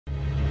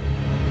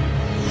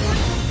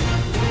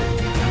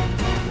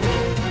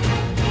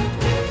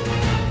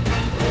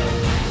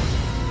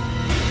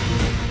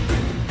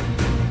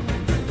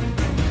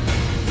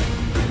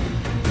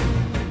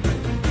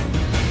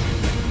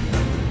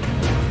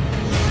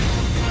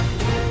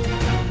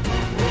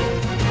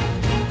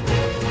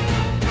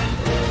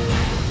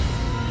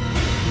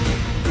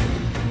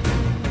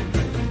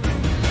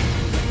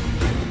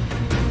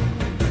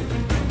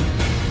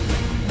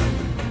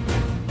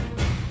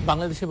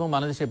বাংলাদেশ এবং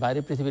বাংলাদেশের বাইরে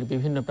পৃথিবীর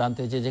বিভিন্ন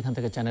প্রান্তে যে যেখান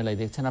থেকে চ্যানেল আই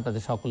দেখছেন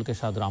আপনাদের সকলকে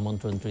সাদর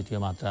আমন্ত্রণ তৃতীয়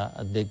মাত্রা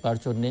দেখবার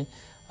জন্য।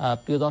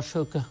 প্রিয়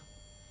দর্শক,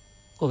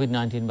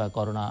 কোভিড-19 বা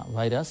করোনা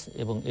ভাইরাস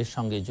এবং এর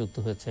সঙ্গে যুক্ত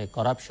হয়েছে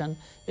করাপশন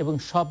এবং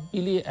সব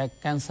মিলিয়ে এক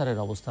ক্যান্সারের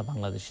অবস্থা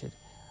বাংলাদেশের।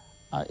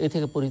 এ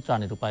থেকে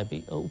পরিত্রাণের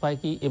উপায়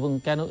কি এবং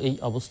কেন এই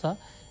অবস্থা,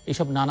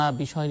 এইসব নানা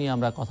বিষয় নিয়ে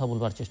আমরা কথা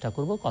বলবার চেষ্টা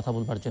করব। কথা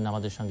বলবার জন্য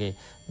আমাদের সঙ্গে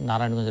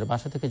নারায়ণগঞ্জের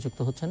বাসা থেকে যুক্ত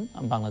হচ্ছেন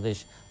বাংলাদেশ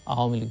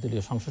আওয়ামী লীগ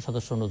দলীয় সংসদ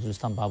সদস্য নজরুল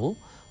ইসলাম বাবু।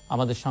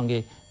 আমাদের সঙ্গে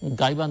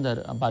গাইবান্ধার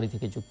বাড়ি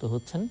থেকে যুক্ত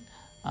হচ্ছেন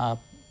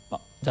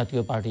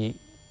জাতীয় পার্টি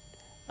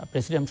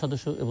প্রেসিডিয়াম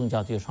সদস্য এবং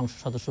জাতীয় সংসদ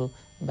সদস্য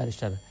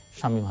ব্যারিস্টার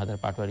শামীম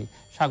হায়দার পাটওয়ারি।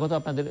 স্বাগত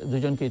আপনাদের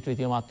দুজনকে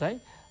তৃতীয় মাত্রায়।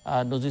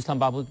 নজরুল ইসলাম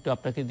বাবু, একটু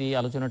আপনাকে দিয়ে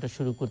আলোচনাটা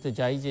শুরু করতে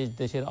যাই যে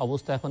দেশের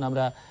অবস্থা এখন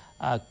আমরা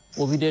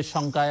কোভিডের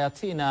শঙ্কায়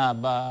আছি না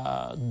বা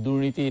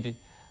দুর্নীতির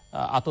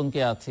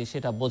আতঙ্কে আছি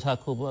সেটা বোঝা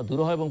খুব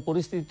দুরূহ, এবং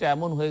পরিস্থিতিটা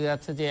এমন হয়ে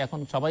যাচ্ছে যে এখন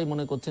সবাই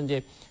মনে করছেন যে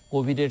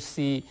কোভিডের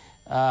সি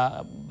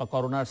বা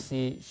করোনার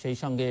সি সেই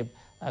সঙ্গে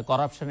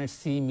করাপশনের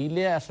সি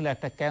মিলে আসলে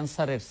একটা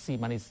ক্যান্সারের সি,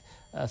 মানে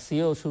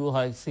সিও শুরু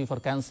হয় সি ফর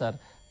ক্যান্সার,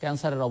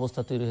 ক্যান্সারের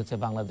অবস্থা তৈরি হয়েছে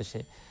বাংলাদেশে।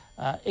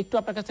 একটু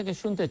আপনার কাছ থেকে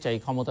শুনতে চাই,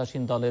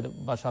 ক্ষমতাসীন দলের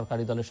বা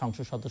সরকারি দলের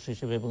সংসদ সদস্য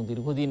হিসেবে এবং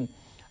দীর্ঘদিন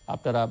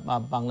আপনারা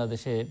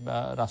বাংলাদেশে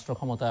রাষ্ট্র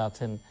ক্ষমতায়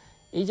আছেন,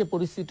 এই যে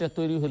পরিস্থিতিটা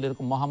তৈরি হলো,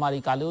 এরকম মহামারী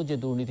কালেও যে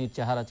দুর্নীতির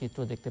চেহারা চিত্র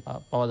দেখতে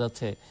পাওয়া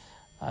যাচ্ছে,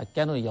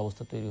 কেন এই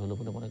অবস্থা তৈরি হলো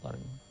বলে মনে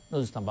করেন?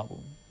 নজরুল ইসলাম বাবু।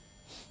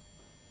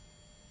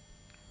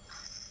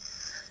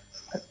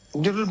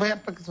 জরুল ভাই,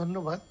 আপনাকে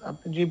ধন্যবাদ।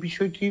 আপনি যে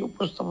বিষয়টি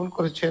উপস্থাপন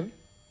করেছেন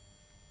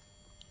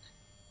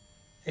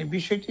এই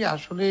বিষয়টি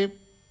আসলে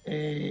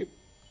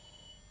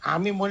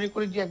আমি মনে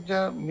করি যে একটা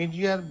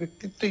মিডিয়ার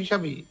ব্যক্তিত্ব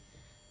হিসাবে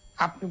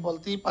আপনি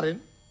বলতেই পারেন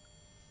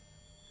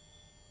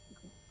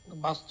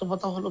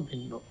বাস্তবতা হলো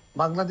ভিন্ন।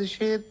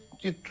 বাংলাদেশের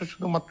চিত্র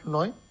শুধুমাত্র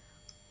নয়,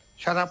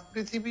 সারা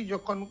পৃথিবী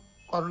যখন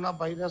করোনা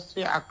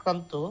ভাইরাসে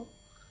আক্রান্ত,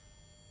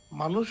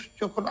 মানুষ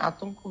যখন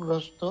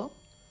আতঙ্কগ্রস্ত,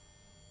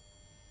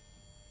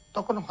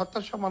 তখন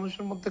হতাশা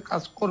মানুষের মধ্যে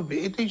কাজ করবে,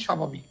 এটাই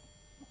স্বাভাবিক।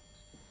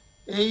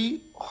 এই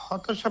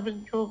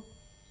হতাশাব্যঞ্জক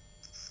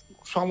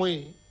সময়ে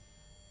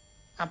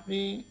আপনি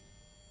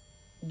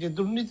যে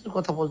দুর্নীতির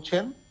কথা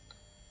বলছেন,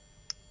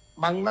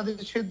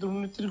 বাংলাদেশের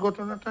দুর্নীতির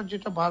ঘটনাটা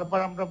যেটা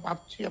বারবার আমরা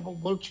ভাবছি এবং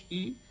বলছি,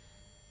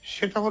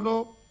 সেটা হলো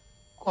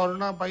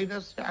করোনা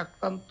ভাইরাসে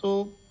আক্রান্ত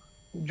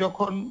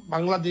যখন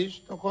বাংলাদেশ,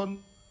 তখন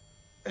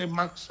এই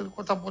মাস্কের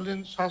কথা বলেন,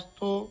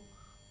 স্বাস্থ্য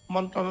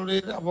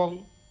মন্ত্রণালয়ের এবং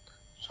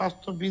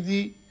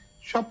স্বাস্থ্যবিধি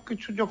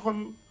সবকিছু যখন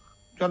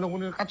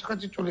জনগণের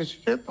কাছাকাছি চলে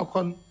এসেছে,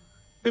 তখন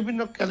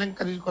বিভিন্ন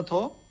কেলেঙ্কারির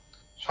কথাও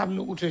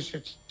সামনে উঠে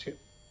এসেছে।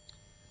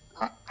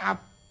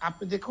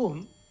 আপনি দেখুন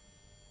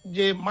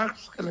যে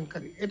মাস্ক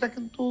কেলেঙ্কারি, এটা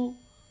কিন্তু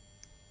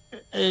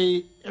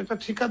একটা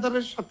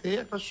ঠিকাদারের সাথে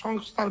একটা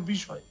সংস্থার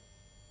বিষয়,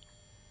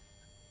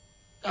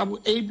 এবং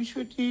এই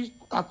বিষয়টি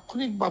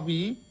তাৎক্ষণিকভাবে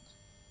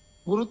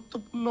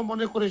গুরুত্বপূর্ণ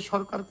মনে করে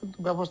সরকার কিন্তু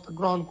ব্যবস্থা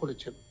গ্রহণ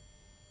করেছেন।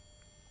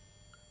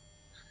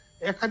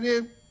 এখানে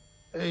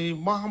এই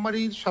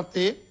মহামারীর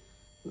সাথে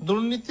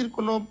দুর্নীতির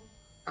কোনো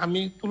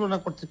আমি তুলনা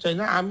করতে চাই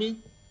না। আমি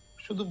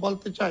শুধু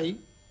বলতে চাই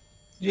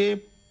যে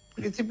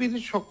পৃথিবীর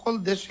সকল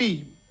দেশেই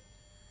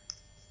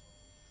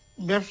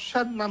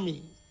ব্যবসার নামে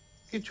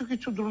কিছু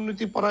কিছু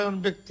দুর্নীতি পরায়ণ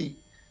ব্যক্তি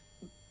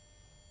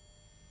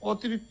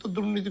অতিরিক্ত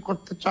দুর্নীতি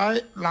করতে চায়,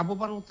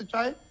 লাভবান হতে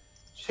চায়।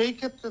 সেই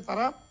ক্ষেত্রে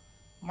তারা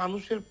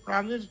মানুষের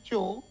প্রাণের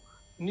চেয়েও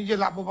নিজে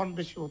লাভবান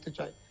বেশি হতে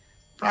চায়।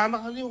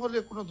 প্রাণহানি হলে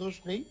কোনো দোষ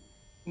নেই,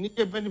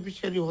 নিজে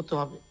বেনিফিশিয়ারি হতে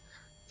হবে।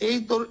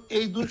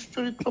 এই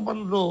দুশ্চরিত্রবান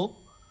লোক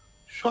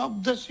সব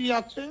দেশেই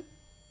আছে,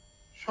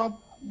 সব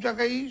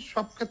জায়গায়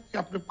সব ক্ষেত্রে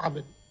আপনি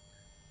পাবেন।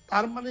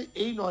 তার মানে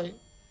এই নয়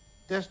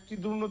দেশটি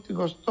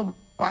দুর্নীতিগ্রস্ত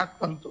বা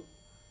আক্রান্ত।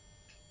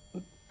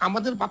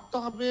 আমাদের ভাবতে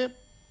হবে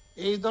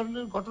এই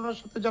ধরনের ঘটনার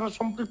সাথে যারা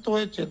সম্পৃক্ত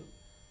হয়েছেন,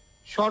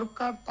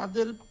 সরকার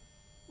তাদের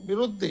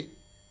বিরুদ্ধে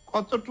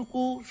কতটুকু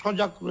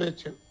সজাগ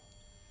রয়েছেন।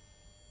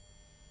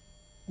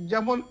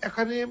 যেমন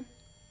এখানে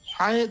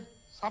শাহেদ,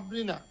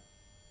 সাবরিনা,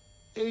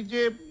 এই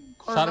যে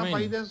করোনা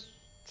ভাইরাস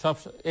সব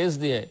এস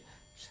দিয়ে,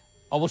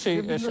 অবশ্যই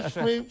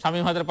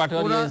শামীম হায়দার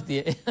পাটওয়ারি এস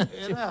দিয়ে,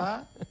 এরা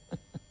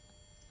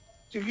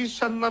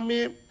চিকিৎসার নামে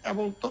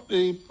এবং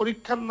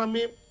পরীক্ষার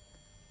নামে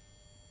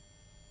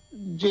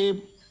যে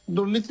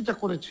দুর্নীতিটা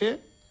করেছে,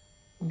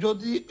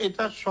 যদি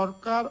এটা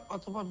সরকার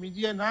অথবা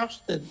মিডিয়ায় না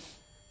আসতেন,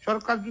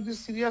 সরকার যদি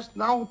সিরিয়াস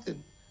না হতেন,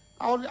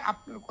 তাহলে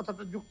আপনার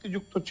কথাটা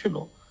যুক্তিযুক্ত ছিল,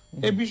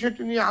 এই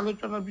বিষয়টি নিয়ে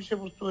আলোচনার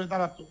বিষয়বস্তু হয়ে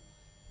দাঁড়াতো।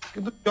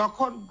 কিন্তু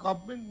যখন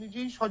গভর্নমেন্ট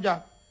নিজেই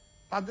সজাগ,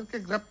 তাদেরকে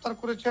গ্রেপ্তার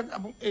করেছেন,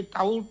 এবং এই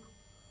টাউট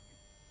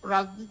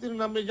রাজনীতির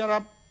নামে যারা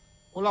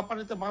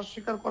গোলাপানিতে মাছ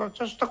শিকার করার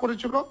চেষ্টা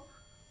করেছিল,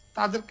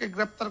 তাদেরকে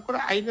গ্রেপ্তার করে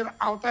আইনের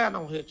আওতায়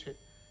আনা হয়েছে।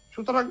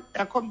 সুতরাং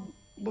এখন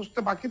বুঝতে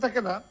বাকি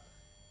থাকে না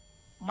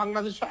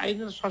বাংলাদেশে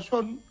আইনের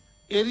শাসন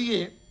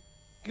এড়িয়ে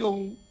কেউ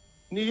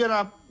নিজেরা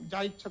যা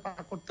ইচ্ছা তা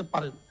করতে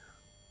পারেন।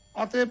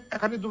 অতএব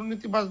এখানে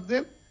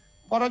দুর্নীতিবাজদের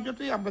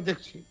পরাজয়টাই আমরা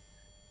দেখছি।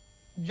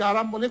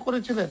 যারা মনে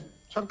করেছিলেন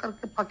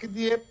সরকারকে ফাঁকি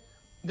দিয়ে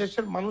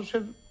দেশের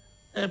মানুষের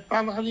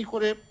প্রাণহানি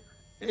করে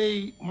এই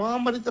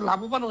মহামারীতে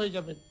লাভবান হয়ে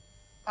যাবেন,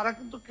 তারা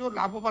কিন্তু কেউ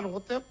লাভবান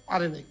হতে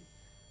পারে নাই।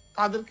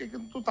 তাদেরকে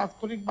কিন্তু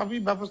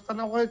তাৎক্ষণিকভাবেই ব্যবস্থা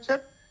নেওয়া হয়েছে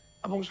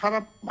এবং সারা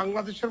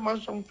বাংলাদেশের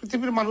মানুষ এবং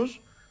পৃথিবীর মানুষ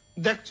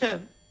দেখছেন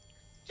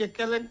যে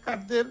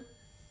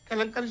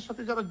কেলেঙ্কারির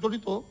সাথে যারা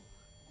জড়িত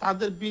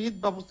তাদের বিহিত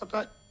ব্যবস্থাটা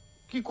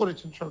কি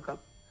করেছেন সরকার।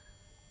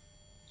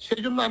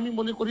 সেই জন্য আমি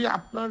মনে করি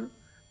আপনার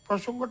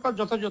প্রসঙ্গটা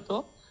যথাযথ,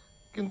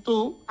 কিন্তু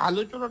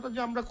আলোচনাটা যে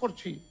আমরা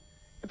করছি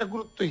এটা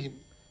গুরুত্বহীন।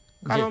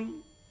 কারণ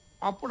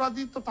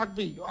অপরাধী তো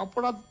থাকবেই,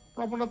 অপরাধ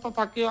প্রবণতা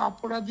থাকে,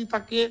 অপরাধী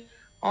থাকে,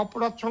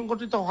 অপরাধ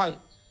সংগঠিত হয়।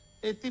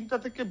 এই তিনটা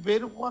থেকে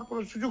বের হওয়ার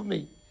কোনো সুযোগ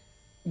নেই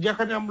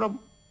যেখানে আমরা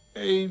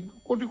এই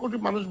কোটি কোটি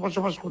মানুষ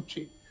বসবাস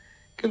করছি।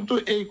 কিন্তু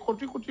এই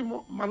কোটি কোটি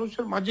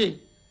মানুষের মাঝে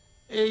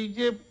এই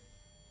যে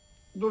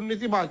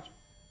দুর্নীতিবাজ,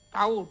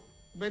 টাউট,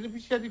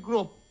 বেনিফিশিয়ারি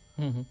গ্রুপ,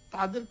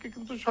 তাদেরকে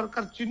কিন্তু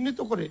সরকার চিহ্নিত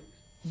করে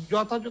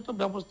যথাযথ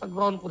ব্যবস্থা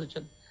গ্রহণ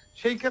করেছেন।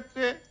 সেই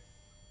ক্ষেত্রে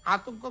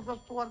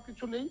আতঙ্কগ্রস্ত হওয়ার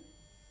কিছু নেই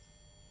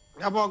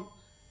এবং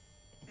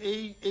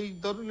এই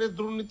ধরনের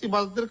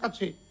দুর্নীতিবাজদের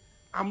কাছে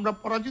আমরা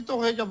পরাজিত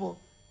হয়ে যাব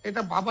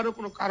এটা ভাবারও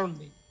কোনো কারণ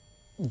নেই।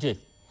 জি,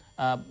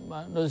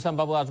 নজরুল ইসলাম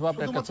বাবু আসবো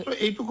আপনার কাছে।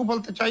 এইটুকু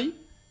বলতে চাই,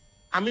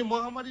 আমি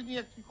মহামারী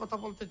নিয়ে একটি কথা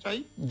বলতে চাই।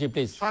 জি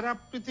প্লিজ। সারা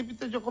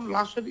পৃথিবীতে যখন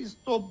লাশের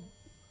স্তূপ,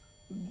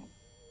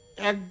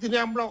 একদিনে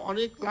আমরা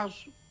অনেক লাশ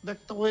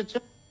দেখতে হয়েছে,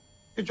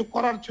 কিছু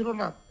করার ছিল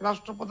না,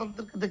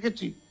 রাষ্ট্রপ্রধানদেরকে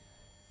দেখেছি,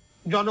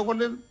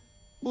 জনগণের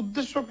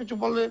উদ্দেশ্য কিছু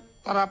বলে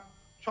তারা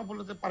সফল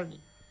হতে পারেনি।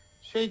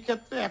 সেই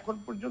ক্ষেত্রে এখন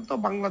পর্যন্ত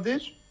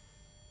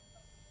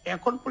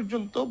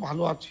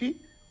ভালো আছি,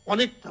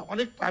 অনেকটা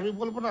আমি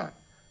বলবো না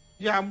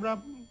যে আমরা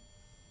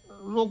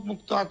রোগ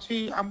মুক্ত আছি,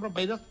 আমরা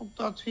ভাইরাস মুক্ত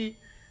আছি,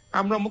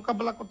 আমরা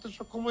মোকাবেলা করতে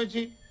সক্ষম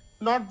হয়েছি,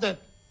 নট দ্যাট,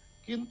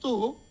 কিন্তু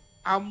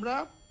আমরা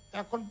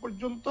এখন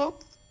পর্যন্ত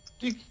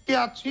টিকে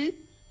আছি।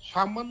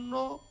 সামান্য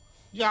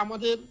যে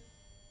আমাদের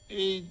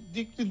এই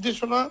দিক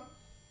নির্দেশনা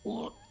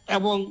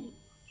এবং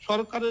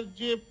সরকারের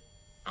যে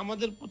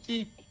আমাদের প্রতি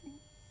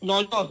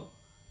নজর,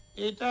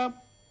 এটা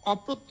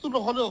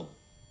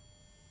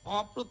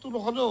অপ্রতুল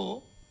হলেও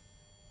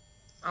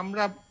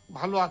আমরা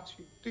ভালো আছি,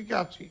 টিকে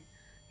আছি।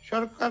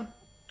 সরকার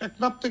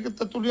টেকনাফ থেকে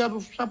তেতুলিয়া,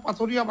 রূপসা,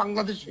 পাথরিয়া,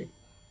 বাংলাদেশে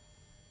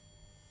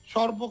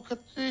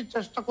সর্বক্ষেত্রে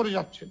চেষ্টা করে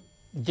যাচ্ছেন।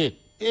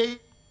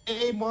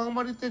 এই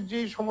মহামারীতে যে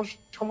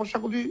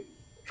সমস্যাগুলি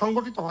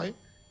সংগঠিত হয়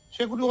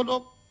সেগুলি হলো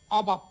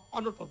অভাব,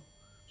 অনটন,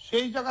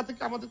 সেই জায়গা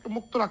থেকে আমাদেরকে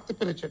মুক্ত রাখতে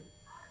পেরেছেন।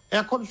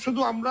 এখন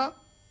শুধু আমরা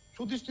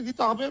সুদৃষ্টি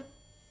দিতে হবে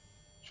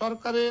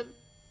সরকারের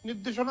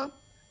নির্দেশনা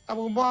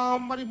এবং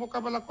মহামারী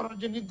মোকাবেলা করার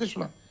যে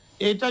নির্দেশনা,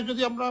 এটা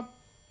যদি আমরা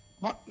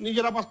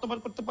নিজেরা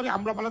বাস্তবায়ন করতে পারি,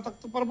 আমরা ভালো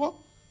থাকতে পারবো,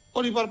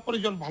 পরিবার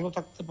পরিজন ভালো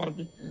থাকতে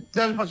পারবে,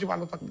 দেশবাসী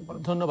ভালো থাকতে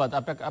পারবে। ধন্যবাদ।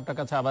 আপনার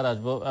কাছে আবার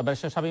আসবো।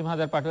 ব্যারিস্টার শামীম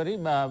হায়দার পাটোয়ারী,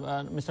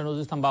 মিস্টার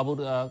নজরুল ইসলাম বাবুর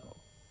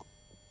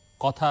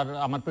কথার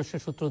আমার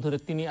প্রশ্নের সূত্র ধরে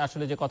তিনি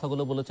আসলে যে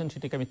কথাগুলো বলেছেন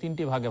সেটাকে আমি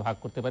তিনটি ভাগে ভাগ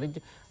করতে পারি।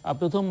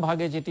 প্রথম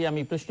ভাগে যেটি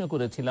আমি প্রশ্ন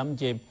করেছিলাম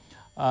যে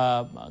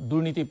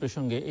দুর্নীতি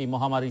প্রসঙ্গে এই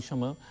মহামারীর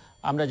সময়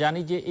আমরা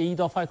জানি যে এই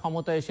দফায়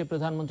ক্ষমতায় এসে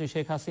প্রধানমন্ত্রী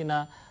শেখ হাসিনা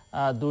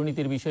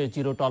দুর্নীতির বিষয়ে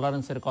জিরো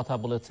টলারেন্সের কথা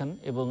বলেছেন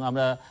এবং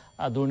আমরা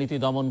দুর্নীতি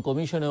দমন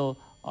কমিশনেও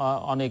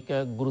অনেক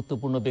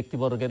গুরুত্বপূর্ণ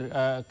ব্যক্তিবর্গের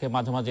কে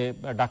মাঝে মাঝে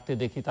ডাকতে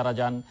দেখি, তারা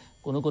যান।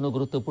 কোনো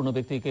গুরুত্বপূর্ণ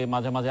ব্যক্তিকে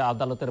মাঝে মাঝে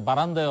আদালতের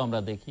বারান্দায়ও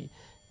আমরা দেখি,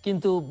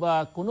 কিন্তু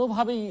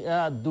কোনোভাবেই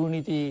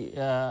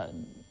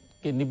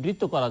দুর্নীতিকে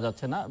নিবৃত্ত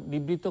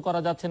করা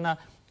যাচ্ছে না।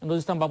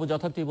 নজরুল ইসলাম বাবু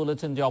যথার্থই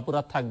বলেছেন যে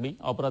অপরাধ থাকবেই,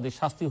 অপরাধের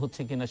শাস্তি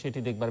হচ্ছে কিনা সেটি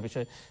দেখবার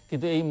বিষয়।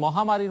 কিন্তু এই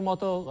মহামারীর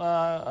মতো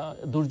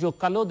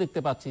দুর্যোগকালেও দেখতে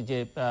পাচ্ছি যে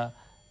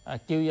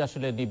কেউই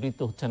আসলে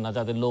নিবৃত্ত হচ্ছেন না,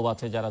 যাদের লোভ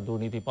আছে, যারা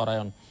দুর্নীতি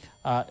পরায়ণ।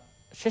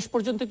 শেষ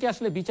পর্যন্ত কি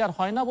আসলে বিচার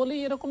হয় না বলেই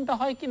এরকমটা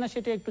হয় কিনা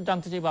সেটা একটু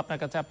জানতে চাইব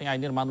আপনার কাছে। আপনি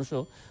আইনের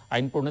মানুষও,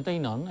 আইন প্রণেতাই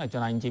নন,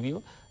 একজন আইনজীবীও।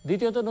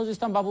 দ্বিতীয়ত, নজরুল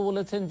ইসলাম বাবু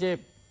বলেছেন যে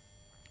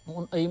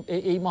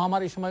এই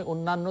মহামারীর সময়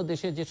অন্যান্য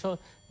দেশে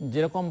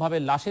যেরকম ভাবে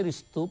লাশের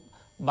স্তূপ,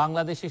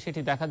 বাংলাদেশে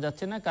সেটি দেখা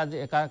যাচ্ছে না,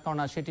 কারণ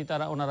সেটি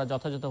ওনারা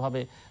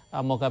যথাযথভাবে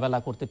মোকাবেলা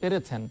করতে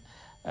পেরেছেন।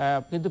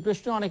 কিন্তু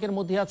প্রশ্ন অনেকের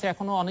মধ্যে আছে,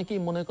 এখনো অনেকেই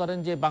মনে করেন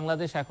যে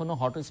বাংলাদেশ এখনো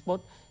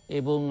হটস্পট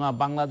এবং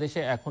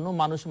বাংলাদেশে এখনো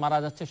মানুষ মারা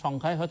যাচ্ছে,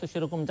 সংখ্যায় হয়তো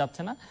সেরকম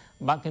যাচ্ছে না,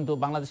 কিন্তু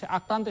বাংলাদেশে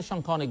আক্রান্তের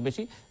সংখ্যা অনেক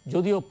বেশি,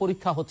 যদিও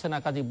পরীক্ষা হচ্ছে না,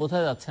 কাজে বোঝা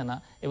যাচ্ছে না,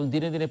 এবং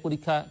দিনে দিনে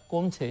পরীক্ষা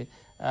কমছে,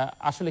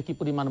 আসলে কি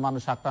পরিমাণ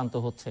মানুষ আক্রান্ত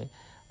হচ্ছে।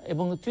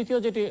 এবং তৃতীয়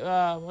যেটি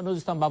নজরুল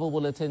ইসলাম বাবু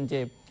বলেছেন যে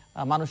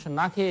মানুষ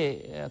না খেয়ে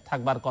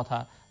থাকবার কথা,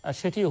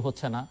 সেটিও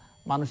হচ্ছে না,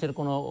 মানুষের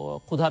কোনো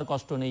ক্ষুধার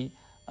কষ্ট নেই,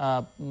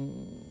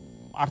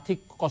 আর্থিক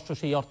কষ্ট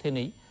সেই অর্থে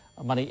নেই,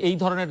 মানে এই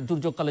ধরনের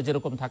দুর্যোগকালে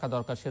যেরকম থাকা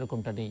দরকার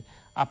সেরকমটা নেই।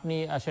 আপনি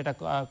সেটা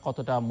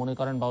কতটা মনে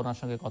করেন বা ওনার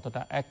সঙ্গে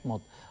কতটা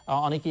একমত?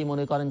 অনেকেই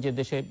মনে করেন যে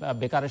দেশে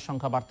বেকারের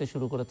সংখ্যা বাড়তে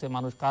শুরু করেছে,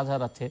 মানুষ কাজ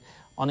হারাচ্ছে।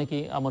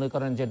 অনেকেই মনে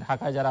করেন যে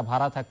ঢাকায় যারা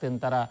ভাড়া থাকতেন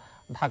তারা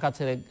ঢাকা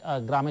ছেড়ে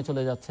গ্রামে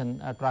চলে যাচ্ছেন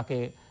ট্রাকে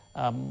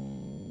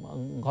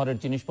ঘরের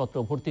জিনিসপত্র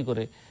ভর্তি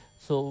করে।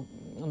 সো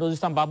নজরুল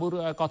ইসলাম বাবুর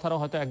কথারও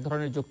হয়তো এক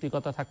ধরনের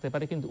যৌক্তিকতা থাকতে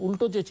পারে, কিন্তু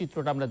উল্টো যে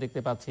চিত্রটা আমরা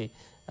দেখতে পাচ্ছি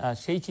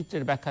সেই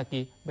চিত্রের ব্যাখ্যা কি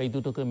বা এই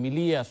দুটোকে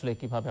মিলিয়ে আসলে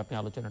কিভাবে আপনি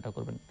আলোচনাটা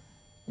করবেন?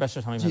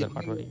 ব্যারিস্টার শামীম হায়দার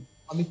পাটোয়ারী।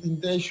 আমি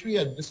তিনটা ইস্যুই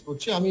অ্যাড্রেস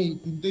করছি। আমি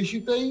তিনটা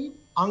ইস্যুটাই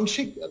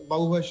আংশিক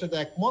বাবু ভাইয়ের সাথে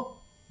একমত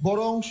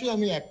বড় অংশে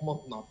আমি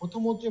একমত না।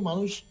 প্রথমত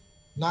মানুষ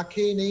না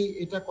খেয়ে নেই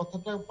এটা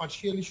কথাটা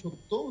পার্শিয়ালি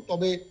সত্য,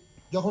 তবে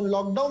যখন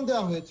লকডাউন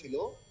দেওয়া হয়েছিল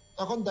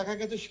তখন দেখা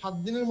গেছে 7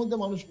 দিনের মধ্যে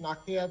মানুষ না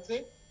খেয়ে আছে,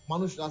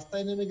 মানুষ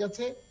রাস্তায় নেমে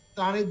গেছে,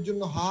 ত্রাণের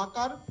জন্য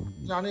হাহাকার,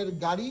 ত্রাণের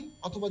গাড়ি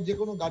অথবা যে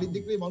কোনো গাড়ি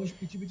দেখলেই মানুষ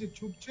পিছিয়ে পিছিয়ে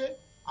ছুটছে।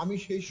 আমি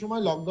সেই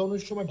সময়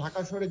লকডাউনের সময়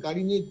ঢাকা শহরে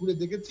গাড়ি নিয়ে ঘুরে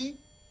দেখেছি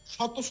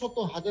শত শত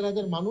হাজার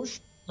হাজার মানুষ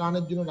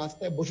ত্রাণের জন্য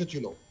রাস্তায়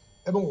বসেছিল।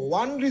 এবং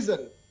ওয়ান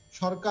রিজন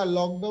সরকার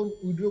লকডাউন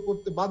উইথড্র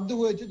করতে বাধ্য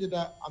হয়েছে,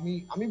 যেটা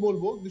আমি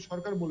বলবো যে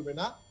সরকার বলবে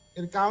না,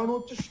 এর কারণ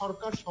হচ্ছে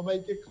সরকার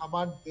সবাইকে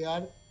খাবার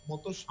দেওয়ার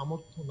মতো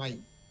সামর্থ্য নাই,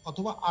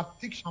 অথবা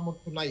আর্থিক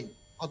সামর্থ্য নাই,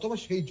 অথবা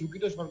সেই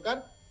ঝুঁকিটা সরকার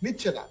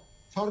নিচ্ছে না।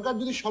 সরকার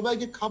যদি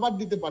সবাইকে খাবার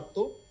দিতে পারত,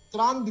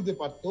 ত্রাণ দিতে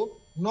পারত,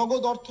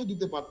 নগদ অর্থ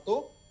দিতে পারত,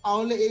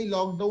 তাহলে এই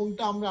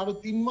লকডাউনটা আমরা আরো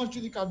 3 মাস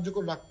যদি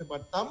কার্যকর রাখতে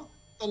পারতাম,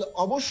 তাহলে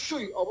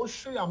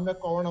অবশ্যই আমরা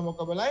করোনা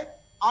মোকাবেলায়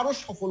আরো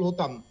সফল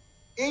হতাম।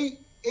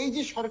 এই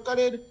যে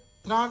সরকারের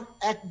ত্রাণ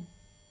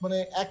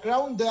এক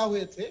রাউন্ড দেওয়া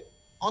হয়েছে,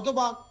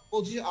 অথবা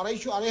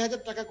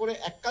 2,500-2,500 টাকা করে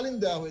এককালীন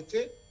দেওয়া হয়েছে,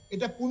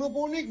 এটা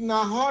পুনঃপৌনিক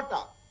না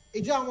হওয়াটা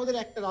এটা আমাদের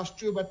একটা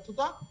রাষ্ট্রীয়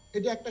ব্যর্থতা,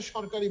 এটা একটা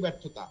সরকারি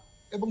ব্যর্থতা।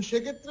 এবং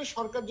সেক্ষেত্রে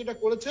সরকার যেটা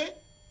করেছে,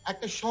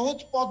 একটা সহজ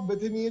পথ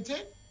বেছে নিয়েছে,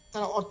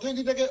 তারা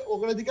অর্থনীতিটাকে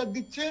অগ্রাধিকার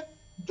দিচ্ছে,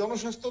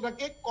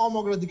 জনস্বাস্থ্যটাকে কম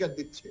অগ্রাধিকার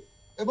দিচ্ছে।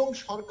 এবং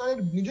সরকারের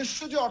নিজস্ব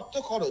যে অর্থ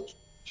খরচ,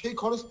 সেই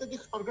খরচ থেকে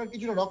সরকার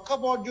কিছুটা রক্ষা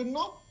পাওয়ার জন্য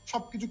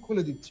সবকিছু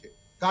খুলে দিচ্ছে,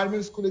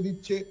 গার্মেন্টস খুলে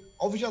দিচ্ছে,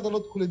 অফিস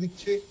আদালত খুলে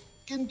দিচ্ছে।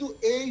 কিন্তু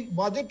এই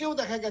বাজেটেও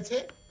দেখা গেছে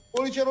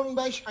পরিচালন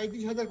ব্যয়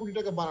 37,000 কোটি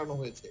টাকা বাড়ানো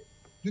হয়েছে।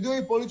 যদি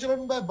ওই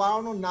পরিচালন ব্যয়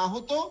বাড়ানো না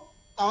হতো,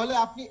 তাহলে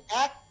আপনি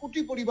 1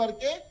 কোটি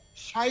পরিবারকে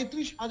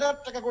 37,000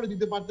 টাকা করে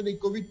দিতে পারতেন এই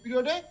কোভিড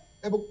পিরিয়ডে,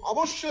 এবং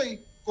অবশ্যই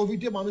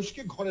কোভিডে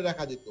মানুষকে ঘরে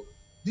রাখা যেত।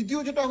 দ্বিতীয়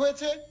যেটা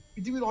হয়েছে,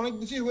 পৃথিবীর অনেক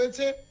দেশেই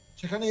হয়েছে,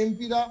 সেখানে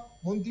এমপিরা,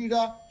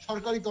 মন্ত্রীরা,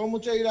 সরকারি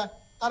কর্মচারীরা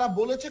তারা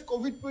বলেছে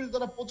কোভিড পিরিয়ডে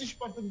তারা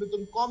 25%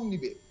 বেতন কম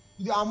নিবে।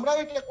 যদি আমরা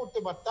এটা করতে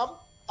পারতাম,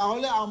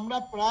 তাহলে আমরা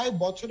প্রায়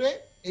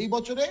এই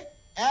বছরে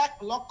 1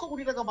 লক্ষ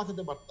কোটি টাকা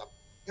বাঁচাতে পারতাম।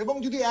 এবং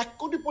যদি 1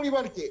 কোটি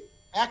পরিবারকে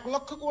 1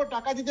 লক্ষ করে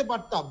টাকা দিতে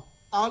পারতাম,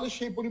 তাহলে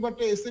সেই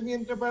পরিবারটা এসএমই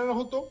এন্টারপ্রেনার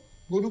হতো,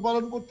 গরু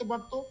পালন করতে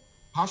পারতো,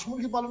 হাঁস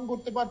মুরগি পালন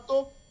করতে পারতো,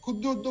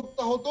 ক্ষুদ্র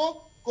উদ্যোক্তা হতো।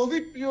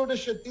 কোভিড পিরিয়ডে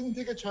সে 3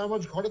 থেকে 6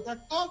 মাস ঘরে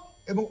থাকতো,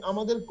 এবং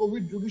আমাদের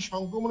কোভিড রোগী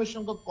সংক্রমণের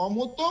সংখ্যা কম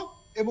হতো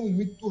এবং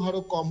মৃত্যু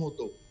হারও কম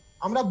হতো।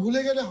 আমরা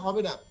ভুলে গেলে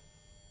হবে না,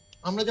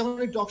 আমরা যেমন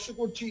এই টকশো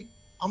করছি,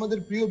 আমাদের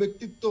প্রিয়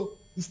ব্যক্তিত্ব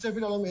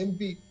ইস্তাফিল আলম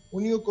এমপি,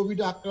 উনিও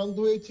কোভিডে আক্রান্ত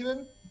হয়েছিলেন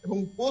এবং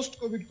পোস্ট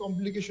কোভিড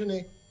কমপ্লিকেশনে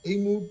এই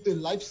মুহূর্তে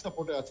লাইফ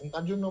সাপোর্টে আছেন।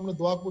 তার জন্য আমরা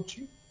দোয়া করছি,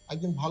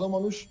 একজন ভালো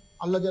মানুষ,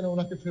 আল্লাহ যেন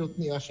ওনাকে ফেরত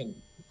নিয়ে আসেন।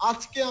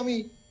 আজকে আমি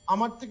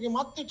আমার থেকে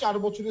মাত্র 4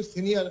 বছরের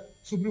সিনিয়র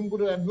সুপ্রিম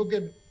কোর্টের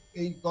অ্যাডভোকেট,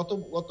 এই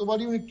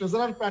গতবারই উনি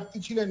ট্রেজারার প্রার্থী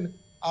ছিলেন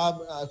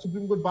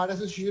supreme court bar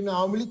association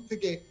Awami League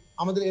থেকে,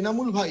 আমাদের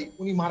এনামুল ভাই,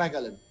 উনি মারা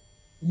গেলেন।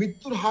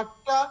 মৃত্যুর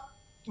হারটা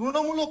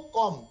তুলনামূলক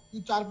কম,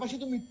 কিন্তু চারপাশে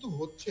তো মৃত্যু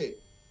হচ্ছে,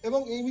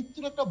 এবং এই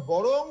মৃত্যুর একটা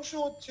বড় অংশ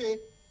হচ্ছে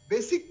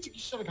বেসিক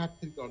চিকিৎসার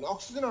ঘাটতির কারণে,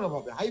 অক্সিজেনের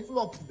অভাবে, হাই ফ্লো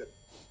অক্সিজেন।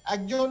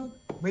 একজন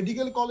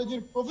মেডিকেল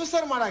কলেজের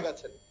প্রফেসর মারা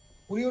গেছেন,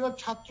 উনি ওনার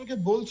ছাত্রকে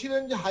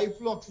বলছিলেন যে হাই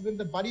ফ্লো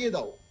অক্সিজেনটা বাড়িয়ে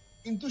দাও,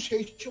 কিন্তু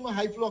সেই সময়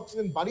হাই ফ্লো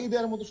অক্সিজেন বাড়িয়ে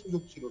দেওয়ার মতো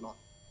সুযোগ ছিল না।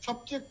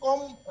 সবচেয়ে কম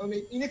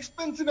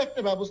ইনএক্সপেন্সিভ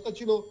একটা ব্যবস্থা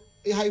ছিল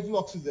এই হাই ফ্লো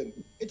অক্সিজেন।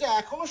 এটা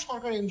এখনো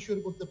সরকার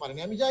এনশিওর করতে পারেনি,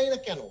 আমি জানি না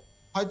কেন।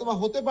 হয়তোবা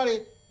হতে পারে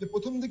যে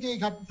প্রথম দিকে এই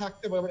ঘাটতি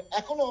থাকতে পারে,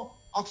 এখনো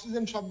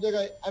অক্সিজেন সব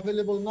জায়গায়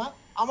অ্যাভেলেবল না।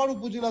 আমার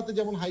উপজেলাতে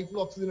যেমন হাই ফ্লো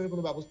অক্সিজেনের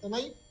কোনো ব্যবস্থা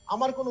নাই।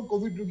 আমার কোনো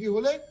কোভিড রোগী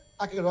হলে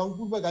তাকে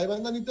রংপুর বা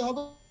গাইবান্ধা নিতে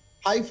হবে।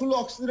 হাই ফ্লো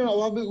অক্সিজেনের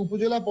অভাবে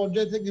উপজেলা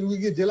পর্যায়ে থেকে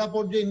রোগীকে জেলা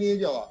পর্যায়ে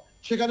নিয়ে যাওয়া,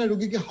 সেখানে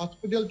রোগীকে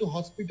হসপিটাল টু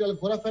হসপিটাল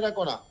ঘোরাফেরা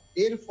করা,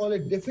 এর ফলে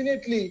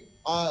ডেফিনেটলি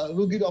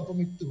রোগীর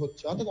অপমৃত্যু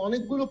হচ্ছে। অর্থাৎ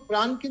অনেকগুলো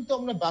প্রাণ কিন্তু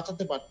আমরা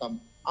বাঁচাতে পারতাম,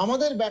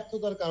 আমাদের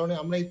ব্যর্থতার কারণে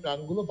আমরা এই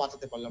প্রাণগুলো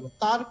বাঁচাতে পারলাম না।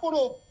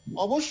 তারপরও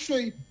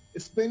অবশ্যই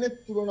স্পেনের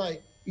তুলনায়,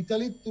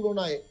 ইতালির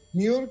তুলনায়,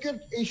 নিউ ইয়র্কের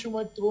এই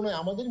সময়ের তুলনায়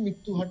আমাদের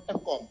মৃত্যু হারটা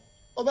কম।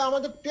 তবে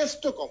আমাদের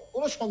টেস্টও কম,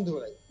 কোনো সন্দেহ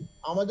নাই,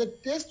 আমাদের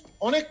টেস্ট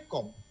অনেক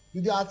কম।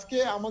 যদি আজকে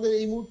আমাদের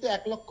এই মুহূর্তে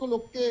 1 লক্ষ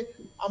লোককে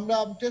আমরা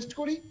টেস্ট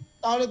করি,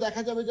 তাহলে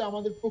দেখা যাবে যে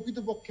আমাদের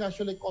প্রকৃতপক্ষে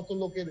আসলে কত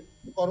লোকের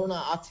করোনা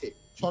আছে।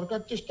 সরকার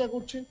চেষ্টা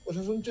করছে,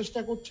 প্রশাসন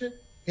চেষ্টা করছে,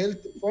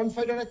 হেলথ ফ্রন্ট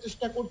ফাইটাররা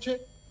চেষ্টা করছে।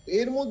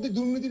 এর মধ্যে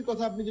দুর্নীতির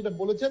কথা আপনি যেটা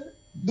বলেছেন,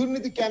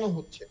 দুর্নীতি কেন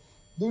হচ্ছে?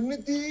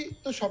 দুর্নীতি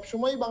তো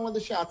সবসময়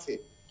বাংলাদেশে আছে,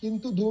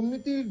 কিন্তু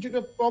দুর্নীতির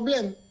যেটা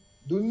প্রবলেম,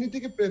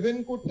 দুর্নীতিকে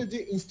প্রিভেন্ট করতে যে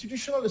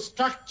ইনস্টিটিউশনাল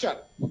স্ট্রাকচার,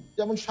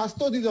 যেমন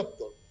স্বাস্থ্য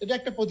অধিদপ্তর, এটা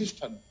একটা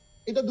প্রতিষ্ঠান,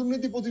 এটা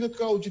দুর্নীতি প্রতিরোধ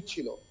করা উচিত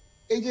ছিল।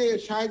 এই যে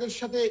শাহেদের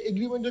সাথে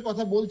এগ্রিমেন্টের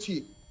কথা বলছি,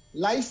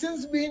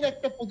 লাইসেন্সবিহীন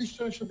একটা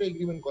প্রতিষ্ঠানের সাথে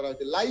এগ্রিমেন্ট করা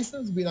হয়েছে,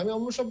 লাইসেন্সবিহীন। আমি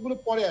অন্য সবগুলো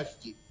পরে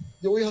আসছি,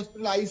 যে ওই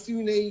হসপিটালে আইসিইউ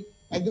নেই,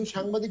 একজন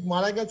সাংবাদিক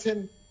মারা গেছেন,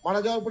 মারা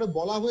যাওয়ার পরে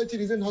বলা হয়েছে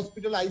রিজেন্ট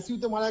হসপিটাল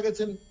আইসিইউতে মারা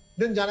গেছেন,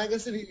 দেন জানা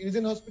গেছে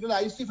রিজেন্ট হসপিটাল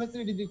আইসিইউ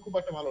ফ্যাসিলিটি খুব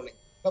একটা ভালো নেই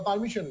বা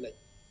পারমিশন নেই।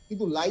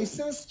 কিন্তু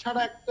লাইসেন্স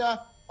ছাড়া একটা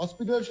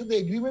হসপিটালের সাথে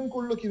এগ্রিমেন্ট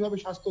করলো কিভাবে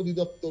স্বাস্থ্য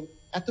অধিদপ্তর?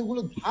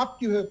 এতগুলো ধাপ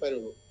কিভাবে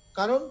পেরোলো?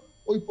 কারণ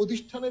ওই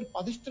প্রতিষ্ঠানের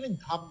প্রাতিষ্ঠানিক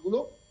ধাপগুলো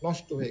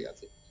নষ্ট হয়ে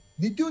গেছে।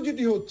 দ্বিতীয়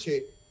যেটি হচ্ছে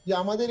যে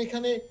আমাদের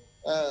এখানে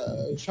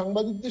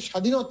সাংবাদিকদের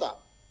স্বাধীনতা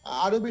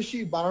আরো বেশি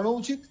বাড়ানো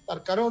উচিত।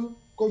 তার কারণ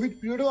কোভিড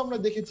পিরিয়ডেও আমরা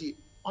দেখেছি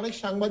অনেক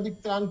সাংবাদিক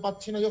ত্রাণ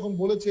পাচ্ছে না যখন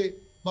বলেছে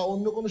বা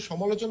অন্য কোনো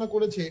সমালোচনা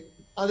করেছে,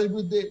 তাদের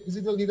বিরুদ্ধে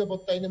ডিজিটাল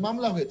নিরাপত্তা আইনে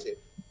মামলা হয়েছে।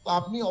 তো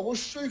আপনি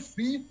অবশ্যই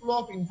ফ্রি ফ্লো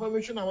অফ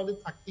ইনফরমেশন আমাদের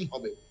থাকতেই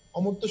হবে।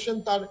 অমর্ত্য সেন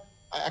তার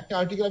একটা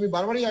আর্টিকেল, আমি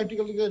বারবার এই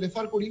আর্টিকেলটিকে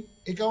রেফার করি,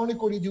 এই কারণে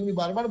করি যে উনি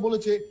বারবার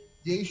বলেছে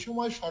যে এই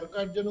সময়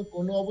সরকার যেন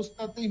কোনো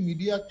অবস্থাতেই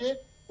মিডিয়াকে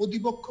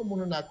প্রতিপক্ষ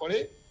মনে না করে,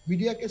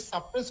 মিডিয়াকে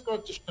সাপ্রেস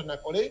করার চেষ্টা না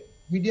করে,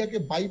 মিডিয়াকে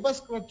বাইপাস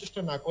করার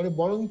চেষ্টা না করে,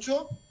 বরঞ্চ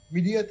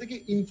মিডিয়া থেকে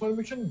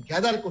ইনফরমেশন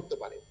গ্যাদার করতে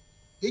পারে।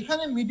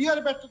 এখানে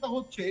মিডিয়ার ব্যর্থতা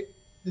হচ্ছে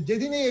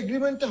যেদিন এই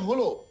এগ্রিমেন্টটা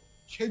হলো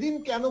সেদিন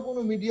কেন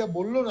কোনো মিডিয়া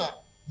বলল না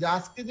যে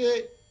আজকে যে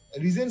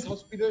রিজেন্স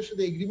হসপিটালের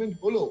সাথে এগ্রিমেন্ট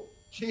হলো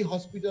সেই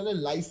হসপিটালের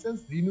লাইসেন্স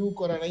রিনিউ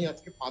করা নাই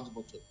আজকে 5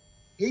 বছর।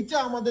 এইটা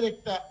আমাদের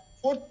একটা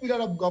fourth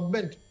pillar of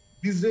government.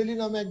 Disraeli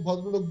নামে এক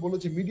ভদ্রলোক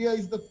বলেছে media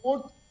is the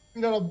fourth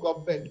pillar of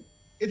government.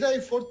 এটা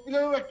এই ফোর্থ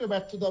পিলারেরও একটা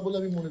ব্যর্থতা বলে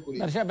আমি মনে করি।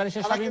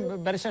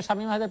 ব্যারিস্টার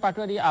শামীম হায়দার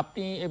পাটোয়ারি,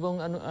 আপনি এবং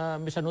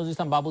মিস্টার নজরুল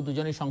ইসলাম বাবু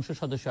দুজনই সংসদ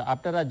সদস্য,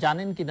 আপনারা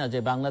জানেন কিনা যে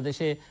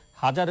বাংলাদেশে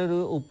হাজারের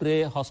উপরে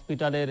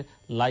হসপিটালের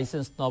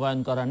লাইসেন্স নবায়ন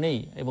করা নেই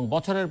এবং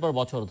বছরের পর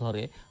বছর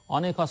ধরে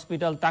অনেক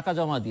হসপিটাল টাকা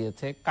জমা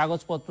দিয়েছে,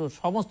 কাগজপত্র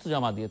সমস্ত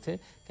জমা দিয়েছে,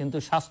 কিন্তু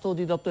স্বাস্থ্য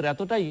অধিদপ্তর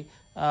এতটাই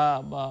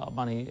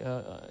মানে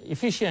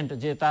এফিশিয়েন্ট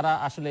যে তারা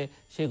আসলে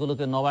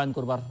সেগুলোকে নবায়ন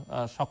করবার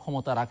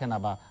সক্ষমতা রাখে না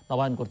বা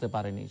নবায়ন করতে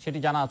পারেনি। সেটি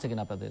জানা আছে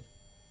কিনা আপনাদের?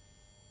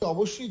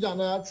 অবশ্যই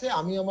জানা আছে।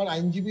 আমি আমার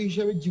আইনজীবী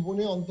হিসেবে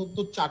জীবনে অন্তত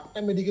 4টা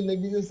মেডিকেল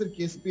নেগলিজেন্সের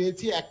কেস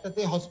পেয়েছি।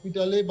 একটাতে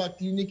হসপিটালে বা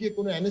ক্লিনিকে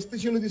কোনো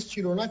অ্যানেস্থেসিওলজিস্ট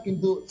ছিল না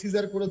কিন্তু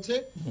সিজার করেছে।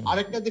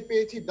 আরেকটাতে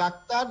পেয়েছি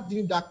ডাক্তার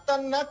যিনি ডাক্তার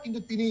না কিন্তু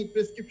তিনি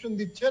প্রেসক্রিপশন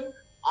দিচ্ছেন।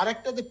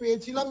 আরেকটাতে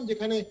পেয়েছিলাম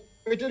যেখানে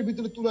পেটের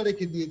ভিতরে তুলা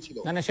রেখে দিয়েছিল।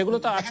 মানে সেগুলো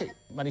তো আছে,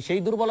 মানে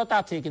সেই দুর্বলতা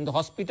আছে, কিন্তু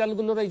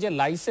হসপিটালগুলোর এই যে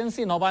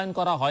লাইসেন্সই নবায়ন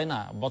করা হয় না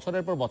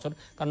বছরের পর বছর,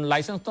 কারণ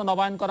লাইসেন্স তো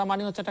নবায়ন করা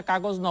মানে হচ্ছে একটা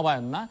কাগজ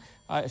নবায়ন না,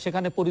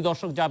 সেখানে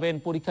পরিদর্শক যাবেন,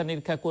 পরীক্ষা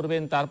নিরীক্ষা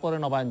করবেন, তারপরে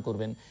নবায়ন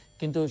করবেন,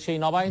 কিন্তু সেই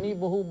নবায়নই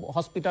বহু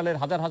হসপিটালের,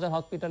 হাজার হাজার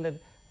হসপিটালের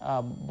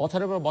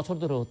বছরের পর বছর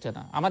ধরে হচ্ছে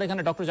না। আমার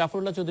এখানে ডক্টর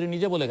জাফরুল্লাহ চৌধুরী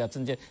নিজে বলে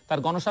গেছেন যে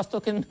তার গণস্বাস্থ্য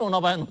কেন্দ্র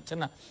নবায়ন হচ্ছে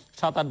না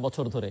 7-8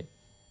 বছর ধরে।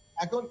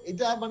 এখন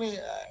এটা মানে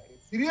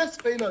সিরিয়াস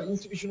ফেইলিওর,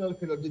 ইনস্টিটিউশনাল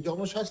ফেইলিওর। যে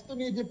জনস্বাস্থ্য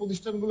নিয়ে যে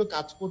প্রতিষ্ঠানগুলো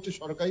কাজ করছে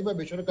সরকারি বা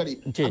বেসরকারি,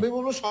 আমি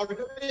বলবো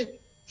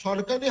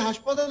সরকারি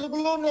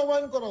হাসপাতালগুলো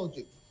নবায়ন করা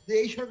উচিত। যে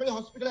এই সরকারি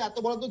হসপিটালে এত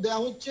বরাদ্দ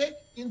দেওয়া হচ্ছে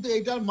কিন্তু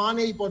এইটার মান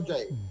এই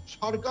পর্যায়ে,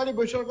 সরকারি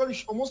বেসরকারি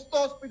সমস্ত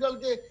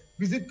হসপিটালকে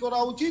ভিজিট করা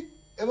উচিত।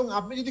 এবং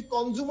আপনি যদি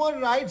consumer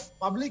rights,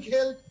 public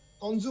health,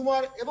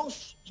 consumer এবং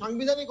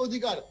সাংবিধানিক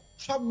অধিকার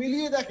সব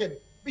মিলিয়ে দেখেন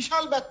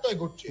বিশাল ব্যত্যয়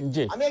ঘটছে।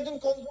 আমি একজন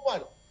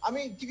কনজিউমার,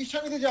 আমি চিকিৎসা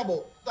নিতে যাব,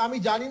 তো আমি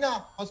জানি না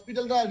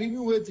হসপিটালটা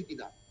রিনিউ হয়েছে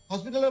কিনা,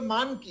 হসপিটালের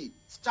মান কি,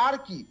 স্টার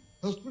কি,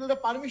 হসপিটালটা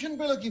পারমিশন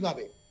পেল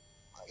কিভাবে,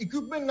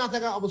 ইকুইপমেন্ট না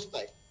থাকা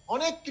অবস্থায়।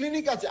 অনেক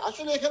ক্লিনিক আছে।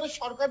 আসলে এখানে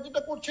সরকার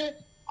যেটা করছে,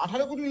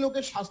 18 কোটি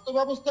লোকের স্বাস্থ্য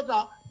ব্যবস্থাটা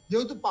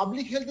যেহেতু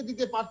পাবলিক হেলথে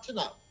দিতে পারছে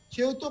না,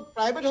 সেহেতু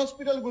প্রাইভেট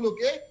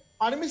হসপিটালগুলোকে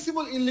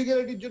পারমিসিবল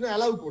ইলিগ্যালিটির জন্য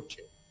অ্যালাউ করছে।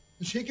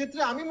 তো সেই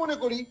ক্ষেত্রে আমি মনে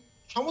করি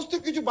সমস্ত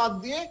কিছু বাদ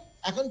দিয়ে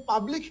এখন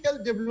পাবলিক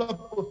হেলথ ডেভেলপ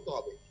করতে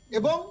হবে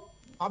এবং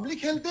পাবলিক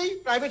হেলথেই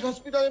প্রাইভেট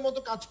হসপিটালের মতো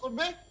কাজ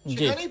করবে,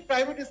 সেখানেই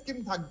প্রাইভেট স্কিম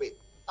থাকবে।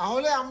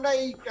 তাহলে আমরা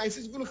এই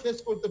ক্রাইসিস গুলো ফেস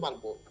করতে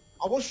পারবো।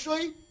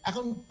 অবশ্যই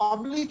এখন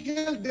পাবলিক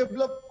হেলথ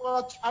ডেভেলপ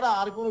করা ছাড়া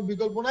আর কোনো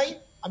বিকল্প নাই।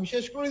 আমি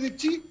শেষ করে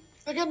দিচ্ছি,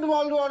 সেকেন্ড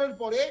ওয়ার্ল্ড ওয়ারের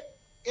পরে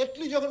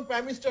এটলি যখন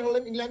প্রাইম মিনিস্টার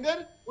হলেন ইংল্যান্ডের,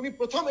 উনি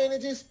প্রথম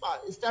এনএইচএস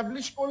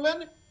এস্টাবলিশ করলেন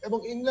এবং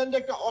ইংল্যান্ডে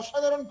একটা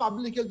অসাধারণ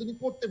পাবলিক হেলথ উনি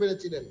করতে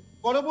পেরেছিলেন।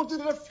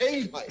 পরবর্তীতে এটা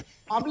ফেইল হয়।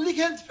 পাবলিক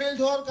হেলথ ফেইল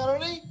হওয়ার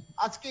কারণেই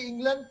আজকে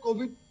ইংল্যান্ড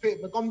কোভিড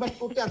কমব্যাট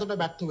করতে এতটা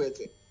ব্যর্থ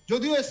হয়েছে।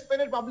 যদিও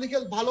স্পেনের পাবলিক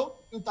হেলথ ভালো,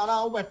 কিন্তু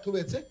তারাও ব্যর্থ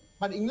হয়েছে।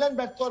 বাট ইংল্যান্ড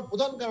ব্যর্থ হওয়ার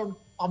প্রধান কারণ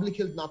পাবলিক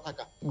হেলথ না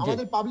থাকা।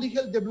 আমাদের পাবলিক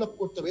হেলথ ডেভেলপ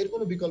করতে হবে, এর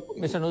কোনো বিকল্প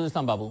নেই। মিস্টার নজরুল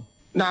ইসলাম বাবু,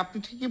 না আপনি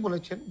ঠিকই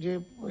বলেছেন যে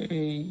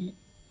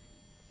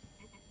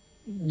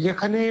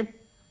যেখানে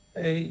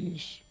এই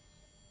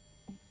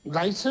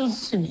লাইসেন্স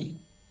নেই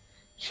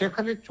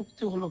সেখানে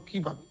চুক্তি হলো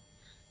কিভাবে?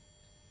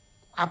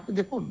 আপনি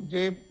দেখুন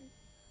যে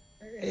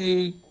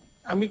এই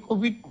আমি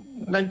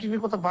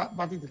কোভিড-19 কথা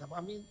বাদই দিলাম,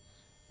 আমি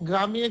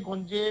গ্রামে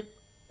গঞ্জে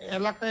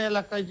এলাকায়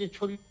এলাকায় যে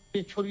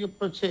ছড়িয়ে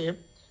পড়েছে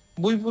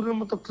বইপুরের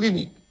মতো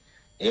ক্লিনিক,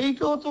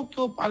 এইটাও তো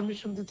কেউ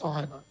পারমিশন দিতে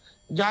হয় না।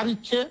 যার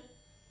ইচ্ছে,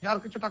 যার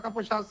কিছু টাকা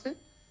পয়সা আছে,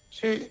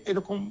 সে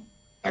এরকম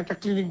একটা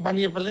ক্লিনিক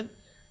বানিয়ে ফেলেন,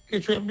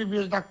 কিছু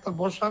এমবিবিএস ডাক্তার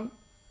বসান,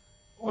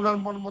 ওনার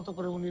মন মতো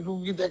করে উনি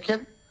রুগী দেখেন,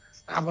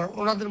 আবার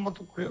ওনাদের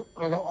মতো করে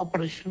ওনারা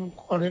অপারেশন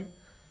করেন।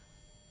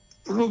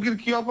 রোগীর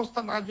কি অবস্থা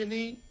না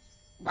জেনেই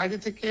বাইরে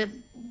থেকে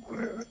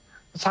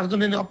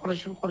সার্জন এনে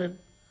অপারেশন করেন।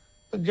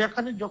 তো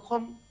যেখানে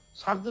যখন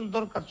সার্জন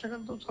দরকার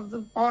সেখানে তো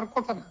সার্জন পাওয়ার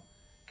কথা না,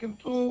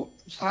 কিন্তু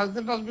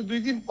সার্জন আসবে 2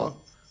 দিন পর,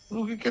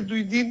 রোগীকে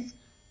 2 দিন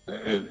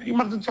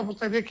ইমার্জেন্সি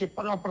অবস্থায় রেখে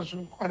পরে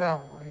অপারেশন করা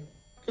হয়,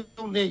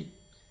 কেউ নেই।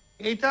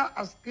 এইটা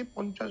আজকে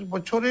 50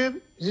 বছরের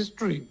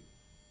হিস্ট্রি,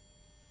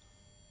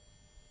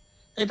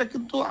 এটা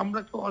কিন্তু আমরা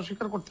কেউ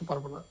অস্বীকার করতে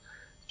পারবো না।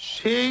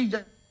 সেই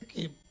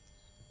জায়গায়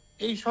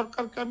এই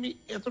সরকারকে আমি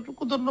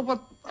এতটুকু ধন্যবাদ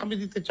আমি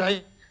দিতে চাই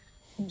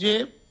যে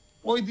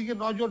ওই দিকে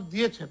নজর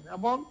দিয়েছেন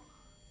এবং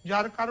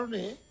যার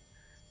কারণে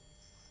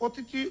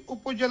প্রতিটি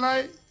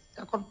উপজেলায়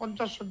এখন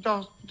 50 শয্যা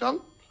হসপিটাল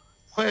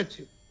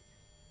হয়েছে,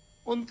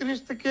 29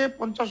 থেকে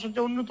 50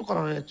 শয্যা উন্নত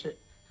করা হয়েছে।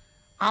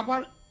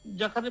 আবার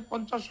যেখানে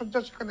 50 শয্যা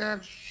সেখানে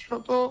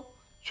 100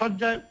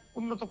 শয্যায়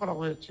উন্নত করা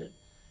হয়েছে।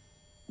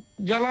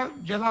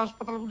 জেলা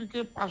হাসপাতালগুলিকে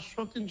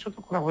 500-300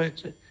 করা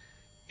হয়েছে।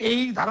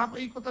 এই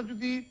ধারাবাহিকতা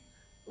যদি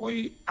ওই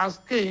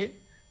আজকে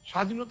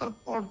স্বাধীনতার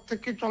পর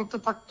থেকে চলতে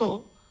থাকতো,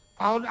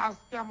 তাহলে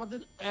আজকে আমাদের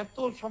এত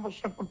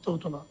সমস্যা পড়তে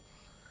হতো না।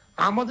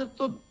 আমাদের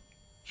তো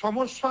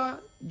সমস্যা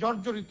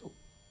জর্জরিত,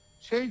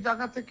 সেই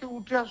জায়গা থেকে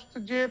উঠে আসতে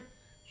যে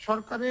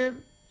সরকারের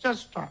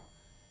চেষ্টা,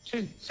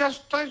 সেই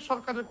চেষ্টায়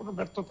সরকারের কোনো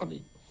ব্যর্থতা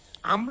নেই।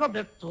 আমরা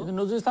ব্যর্থ।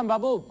 নজরুল ইসলাম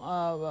বাবু,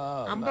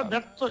 আমরা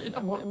ব্যর্থ। এটা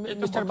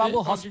মিস্টার বাবু,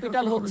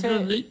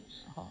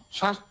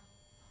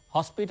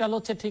 হসপিটাল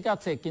হচ্ছে ঠিক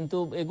আছে, কিন্তু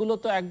এগুলো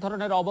তো এক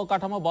ধরনের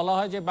অবকাঠামো। বলা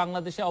হয় যে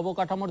বাংলাদেশে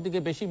অবকাঠামোর দিকে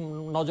বেশি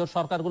নজর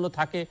সরকারগুলো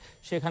থাকে,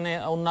 সেখানে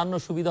অন্যান্য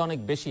সুবিধা অনেক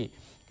বেশি।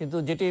 কিন্তু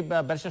যেটি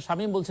ব্যারিস্টার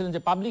শামীম বলছিলেন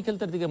যে পাবলিক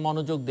হেলথের দিকে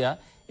মনোযোগ দেয়া,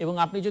 এবং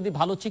আপনি যদি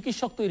ভালো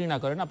চিকিৎসক তৈরি না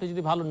করেন, আপনি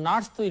যদি ভালো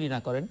নার্স তৈরি না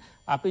করেন,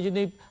 আপনি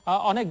যদি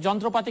অনেক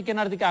যন্ত্রপাতি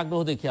কেনার দিকে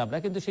আগ্রহ দেখি আমরা,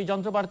 কিন্তু সেই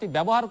যন্ত্রপাতি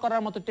ব্যবহার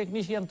করার মতো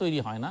টেকনিশিয়ান তৈরি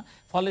হয় না,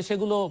 ফলে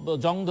সেগুলো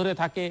জং ধরে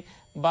থাকে,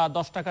 বা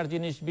 10 টাকার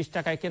জিনিস 20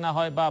 টাকায় কেনা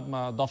হয়, বা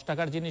 10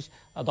 টাকার জিনিস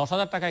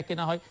 10,000 টাকায়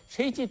কেনা হয়,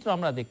 সেই চিত্র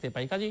আমরা দেখতে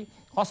পাই। কাজেই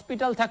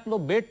হসপিটাল থাকলো,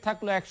 বেড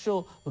থাকলো 100,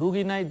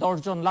 রুগী নাই 10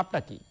 জন, লাভটা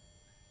কি?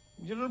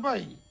 জিলুর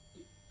ভাই,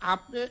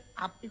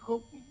 আপনি খুব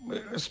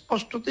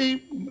স্পষ্টতেই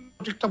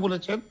ঠিকটা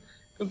বলেছেন,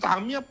 কিন্তু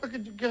আমি আপনাকে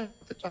জিজ্ঞেস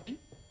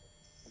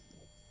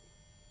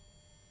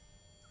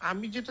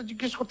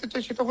করতে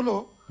চাই, সেটা হলো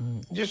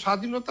যে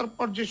স্বাধীনতার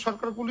পর যে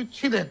সরকারগুলি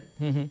ছিলেন,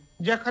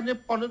 যেখানে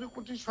 15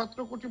 কোটি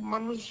 17 কোটি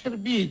মানুষের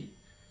ভিড়,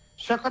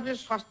 সেখানে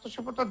স্বাস্থ্য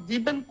সেবাটা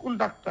দিবেন কোন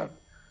ডাক্তার?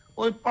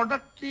 ওই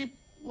প্রোডাক্টিভ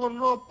কোন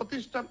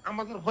প্রতিষ্ঠান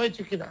আমাদের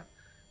হয়েছে কিনা?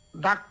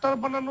 ডাক্তার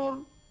বানানোর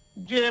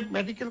যে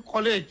মেডিকেল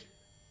কলেজ,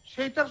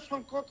 সেইটার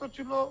সংখ্যা তো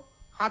ছিল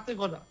হাতে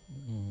গোনা।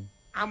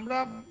 আমরা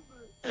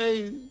এই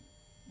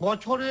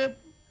বছরে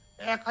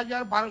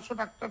 1000-1200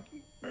 ডাক্তার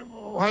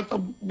হয়তো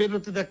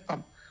বেরোতে দেখতাম,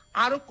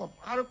 আরো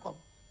কম।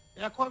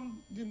 এখন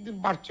দিন দিন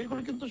বাড়ছে।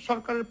 এগুলো কিন্তু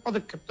সরকারের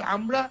পদক্ষেপ।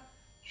 আমরা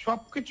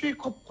সবকিছুই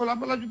খুব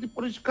খোলামেলা যদি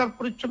পরিষ্কার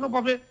পরিচ্ছন্ন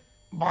ভাবে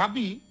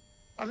ভাবি,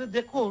 তাহলে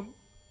দেখুন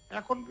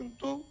এখন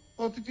কিন্তু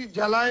প্রতিটি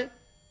জেলায়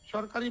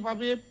সরকারি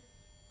ভাবে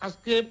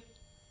আজকে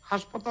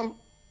হাসপাতাল,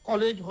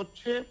 কলেজ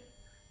হচ্ছে,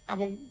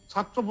 এবং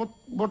ছাত্র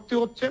ভর্তি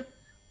হচ্ছে,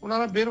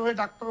 ওনারা বের হয়ে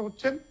ডাক্তার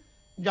হচ্ছেন,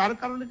 যার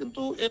কারণে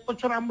কিন্তু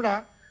এবছর আমরা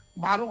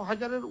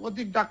 12,000-এর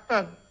অধিক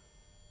ডাক্তার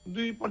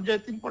 2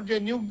 পর্যায়ে 3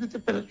 পর্যায়ে নিয়োগ দিতে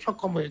পেরে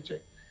সক্ষম হয়েছে।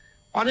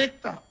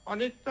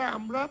 অনেকটা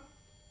আমরা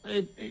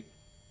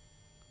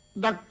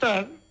ডাক্তার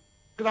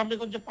গ্রামে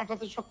গঞ্জে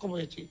পাঠাতে সক্ষম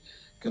হয়েছি।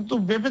 কিন্তু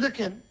ভেবে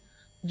দেখেন,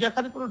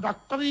 যেখানে কোনো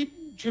ডাক্তারই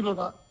ছিল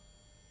না,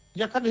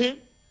 যেখানে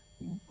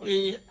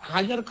এই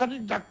 1000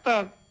 খানিক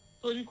ডাক্তার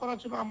তৈরি করা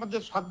ছিল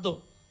আমাদের সাধ্য,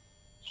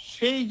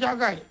 সেই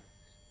জায়গায়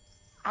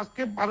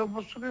আজকে 12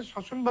 বছরের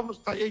শাসন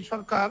ব্যবস্থা, এই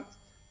সরকার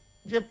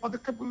যে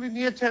পদক্ষেপগুলি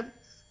নিয়েছেন,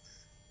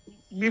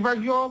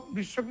 বিভাগীয়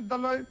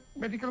বিশ্ববিদ্যালয়,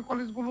 মেডিকেল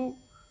কলেজগুলো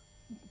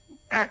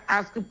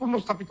আজকে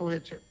পুনঃস্থাপিত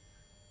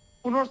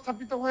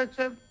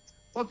হয়েছে।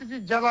 প্রতিটি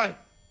জেলায়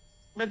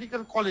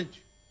মেডিকেল কলেজ,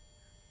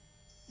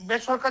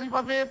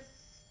 বেসরকারিভাবে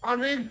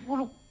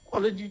অনেকগুলো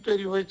কলেজ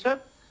তৈরি হয়েছে,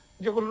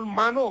 যেগুলোর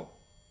মানও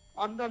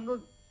অন্যান্য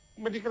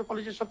মেডিকেল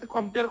কলেজের সাথে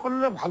কম্পেয়ার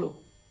করলে ভালো।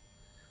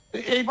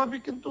 এইভাবে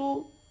কিন্তু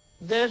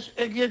দেশ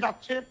এগিয়ে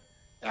যাচ্ছে,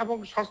 এবং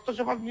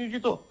স্বাস্থ্যসেবা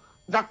নিয়োজিত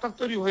ডাক্তার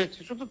তৈরি হয়েছে।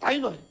 শুধু তাই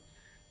নয়,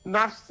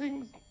 নার্সিং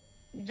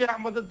যে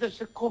আমাদের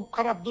দেশে খুব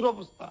খারাপ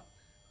দুরবস্থা,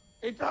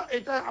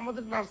 এটা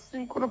আমাদের নার্সিং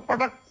কোনো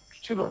প্রোডাক্ট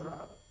ছিল না।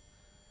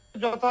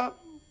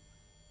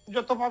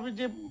 যতভাবে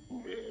যে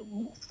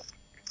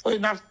ওই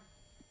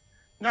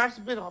নার্স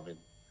বের হবেন,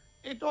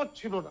 এটাও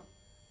ছিল না।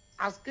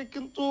 আজকে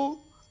কিন্তু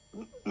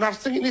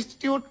নার্সিং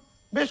ইনস্টিটিউট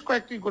বেশ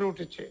কয়েকটি গড়ে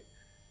উঠেছে।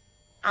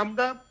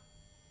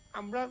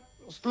 আমরা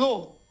স্লো,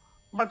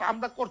 বাট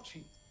আমরা করছি।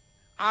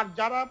 আর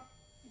যারা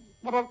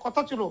করার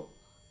কথা ছিল,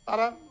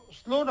 তারা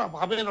স্লো না,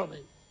 ভাবেন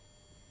নাই।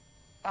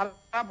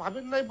 তারা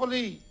ভাবেন নাই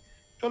বলেই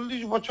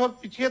 40 বছর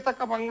পিছিয়ে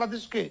থাকা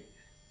বাংলাদেশকে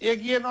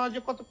এগিয়ে নেওয়া যে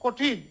কত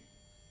কঠিন,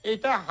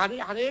 এটা হারে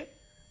হারে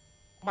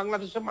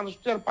বাংলাদেশের মানুষ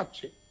টের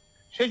পাচ্ছে।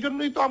 সেই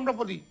জন্যই তো আমরা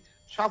বলি,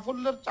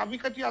 সাফল্যের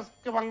চাবিকাঠি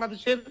আজকে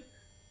বাংলাদেশের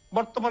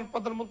বর্তমান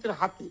প্রধানমন্ত্রীর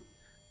হাতে।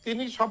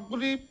 তিনি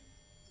সবগুলি,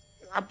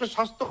 আপনি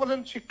স্বাস্থ্য বলেন,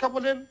 শিক্ষা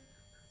বলেন,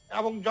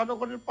 এবং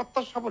জনগণের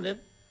প্রত্যাশা বলেন,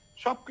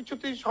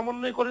 সবকিছুতেই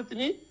সমন্বয় করে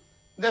তিনি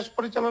দেশ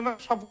পরিচালনা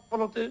সফল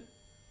হতে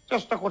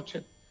চেষ্টা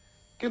করছেন।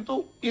 কিন্তু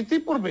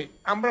ইতিপূর্বে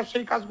আমরা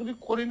সেই কাজগুলি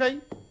করি নাই।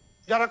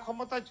 যারা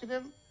ক্ষমতায়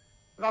ছিলেন,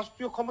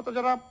 রাষ্ট্রীয় ক্ষমতা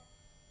যারা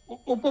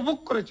উপভোগ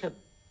করেছেন,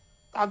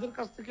 তাদের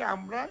কাছ থেকে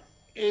আমরা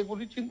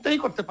এগুলি চিন্তাই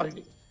করতে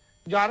পারিনি।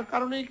 যার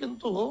কারণেই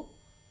কিন্তু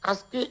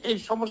আজকে এই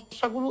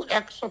সমস্যাগুলো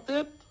একসাথে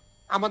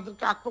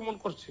আমাদেরকে আক্রমণ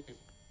করছে।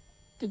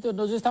 কিন্তু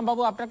নজরুল ইসলাম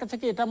বাবু, আপনার কাছে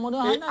কি এটা মনে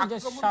হয় না যে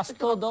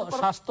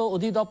স্বাস্থ্য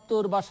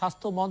অধিদপ্তর বা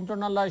স্বাস্থ্য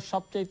মন্ত্রণালয়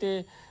সবচেয়ে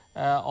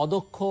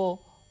অদক্ষ,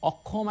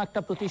 অক্ষম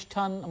একটা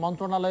প্রতিষ্ঠান,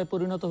 মন্ত্রণালয়ে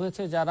পরিণত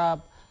হয়েছে, যারা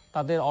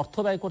তাদের অর্থ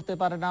ব্যয় করতে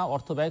পারে না,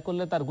 অর্থ ব্যয়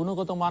করলে তার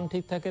গুণগত মান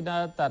ঠিক থাকে না,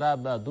 তারা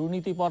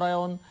দুর্নীতি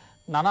পরায়ণ,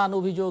 নানান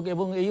অভিযোগ,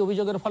 এবং এই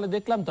অভিযোগের ফলে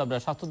দেখলাম তো আমরা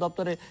স্বাস্থ্য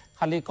দপ্তরে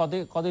খালি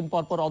কদিন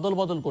পর পর অদল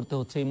বদল করতে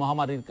হচ্ছে এই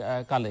মহামারীর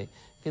কালে,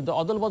 কিন্তু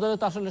অদল বদলে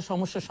তো আসলে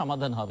সমস্যার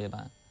সমাধান হবে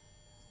না।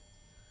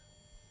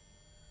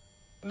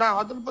 না,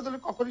 অদল বদলে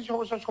কখনই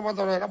সমস্যার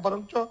সমাধান হয় না,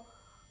 বরঞ্চ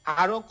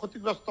আরো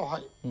ক্ষতিগ্রস্ত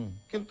হয়।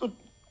 কিন্তু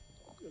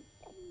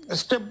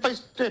স্টেপ বাই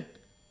স্টেপ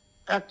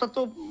একটা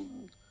তো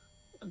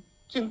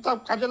চিন্তা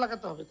কাজে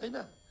লাগাতে হবে, তাই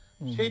না?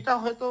 সেইটা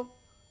হয়তো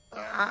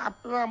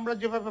আপনারা আমরা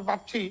যেভাবে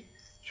ভাবছি,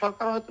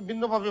 সরকার হয়তো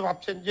ভিন্নভাবে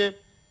ভাবছেন যে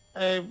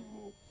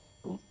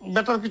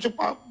বেটার কিছু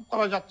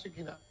করা যাচ্ছে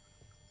কিনা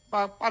বা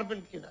পারবেন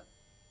কিনা।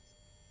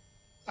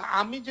 তা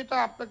আমি যেটা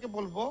আপনাকে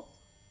বলবো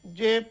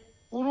যে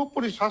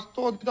পুরোপুরি স্বাস্থ্য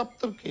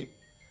অধিদপ্তরকে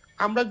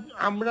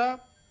আমরা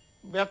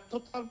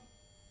ব্যর্থতার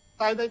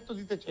দায় দায়িত্ব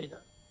দিতে চাই না।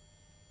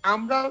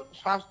 আমরা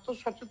স্বাস্থ্য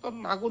সচেতন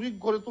নাগরিক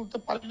গড়ে তুলতে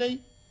পারি নাই,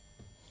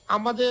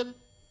 আমাদের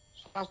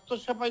স্বাস্থ্য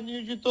সেবায়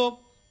নিয়োজিত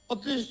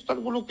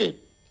প্রতিষ্ঠানগুলোকে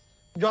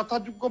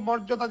যথাযোগ্য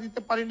মর্যাদা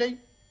দিতে পারি নাই।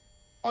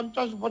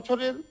 50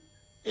 বছরের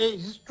এই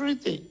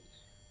হিস্ট্রিতে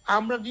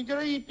আমরা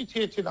নিজেরাই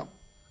পিছিয়ে ছিলাম।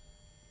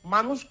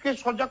 মানুষকে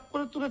সজাগ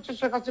করে তুলেছে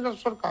শেখ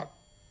হাসিনার সরকার।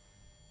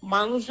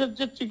 মানুষের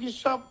যে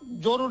চিকিৎসা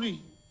জরুরি,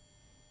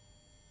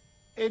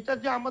 এটা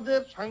যে আমাদের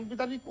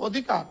সাংবিধানিক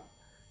অধিকার,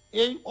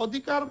 এই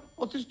অধিকার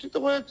প্রতিষ্ঠিত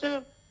হয়েছে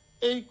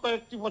এই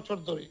কয়েকটি বছর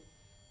ধরে।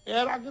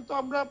 এর আগে তো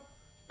আমরা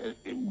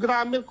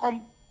গ্রামের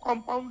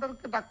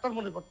কম্পাউন্ডারকে ডাক্তার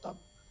মনে করতাম,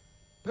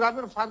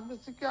 গ্রামের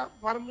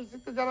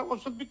ফার্মেসিতে যারা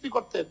ওষুধ বিক্রি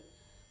করতেন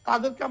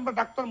তাদেরকে আমরা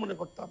ডাক্তার মনে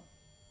করতাম।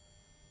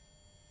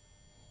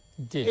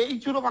 এই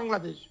ছিল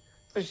বাংলাদেশ।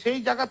 তো সেই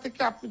জায়গা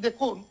থেকে আপনি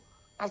দেখুন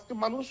আজকে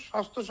মানুষ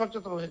স্বাস্থ্য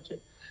সচেতন হয়েছে।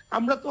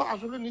 আমরা তো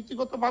আসলে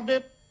নীতিগতভাবে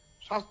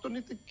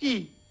স্বাস্থ্যনীতি কি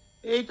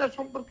এইটা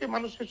সম্পর্কে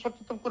মানুষকে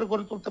সচেতন করে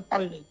গড়ে তুলতে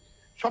পারিনি।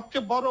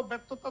 সবচেয়ে বড়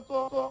ব্যর্থতা তো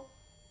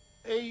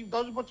এই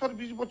 10 বছর,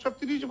 20 বছর,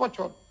 30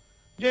 বছর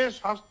যে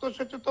স্বাস্থ্য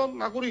সচেতন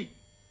নাগরিক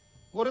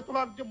গড়ে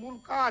তোলার যে মূল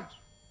কাজ,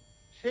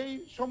 সেই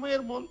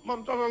সময়ের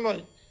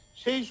মন্ত্রণালয়,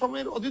 সেই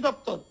সময়ের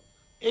অধিদপ্তর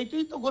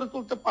এইটাই তো গড়ে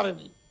তুলতে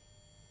পারেনি।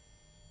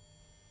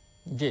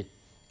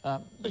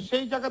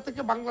 সেই জায়গা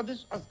থেকে বাংলাদেশ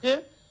আজকে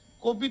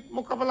কোভিড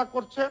মোকাবেলা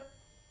করছে,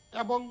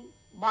 এবং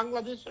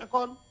বাংলাদেশ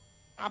এখন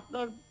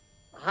আপনার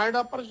হার্ট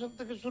অপারেশন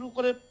থেকে শুরু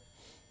করে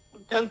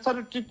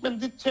ক্যান্সারের ট্রিটমেন্ট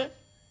দিচ্ছে।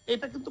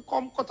 এটা কিন্তু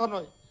কম কথা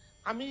নয়।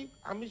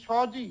 আমি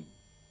সহজেই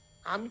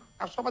আমি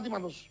আশাবাদী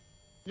মানুষ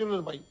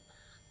জুলুর ভাই,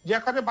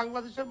 যেখানে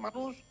বাংলাদেশের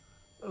মানুষ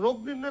রোগ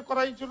নির্ণয়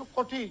করাই ছিল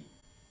কঠিন,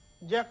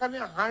 যেখানে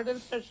হার্টের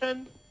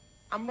পেশেন্ট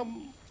আমরা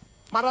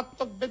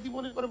মারাত্মক ব্যাধি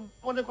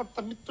মনে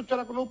করতাম, মৃত্যু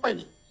ছাড়া কোনো উপায়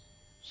নেই,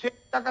 সে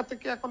জায়গা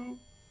থেকে এখন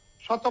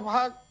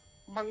শতভাগ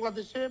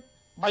বাংলাদেশে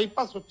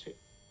বাইপাস হচ্ছে,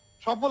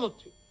 সফল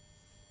হচ্ছে।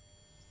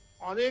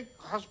 অনেক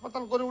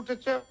হাসপাতাল গড়ে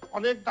উঠেছে,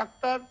 অনেক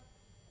ডাক্তার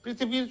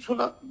পৃথিবীর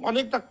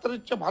অনেক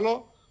ডাক্তারের চেয়ে ভালো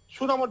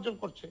সুনাম অর্জন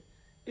করছে।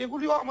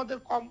 এগুলিও আমাদের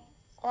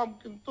কম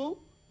কিন্তু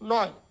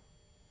নয়।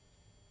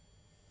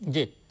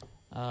 জি,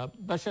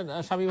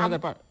 শামীম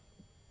হায়দার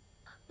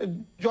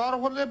জ্বর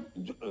হলে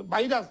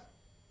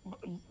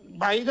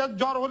ভাইরাস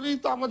জ্বর হলেই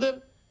তো আমাদের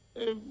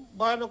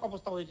ভয়ানক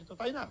অবস্থা হয়ে যেত,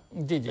 তাই না?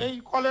 এই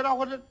কলেরা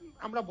হলে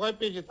আমরা ভয়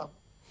পেয়ে যেতাম,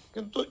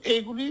 কিন্তু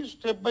এইগুলি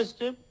স্টেপ বাই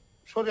স্টেপ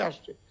সরে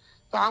আসছে।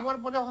 তো আমার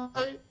মনে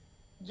হয়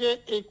যে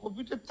এই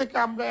কোভিডের থেকে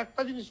আমরা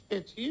একটা জিনিস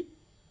পেয়েছি,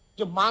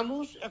 যে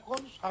মানুষ এখন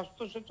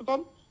স্বাস্থ্য সচেতন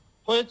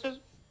হয়েছে।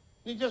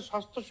 নিজের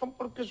স্বাস্থ্য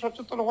সম্পর্কে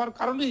সচেতন হওয়ার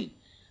কারণেই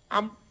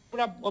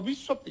আমরা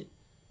ভবিষ্যতে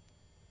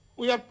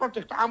উই আর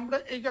প্রটেক্ট, আমরা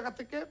এই জায়গা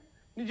থেকে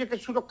নিজেকে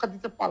সুরক্ষা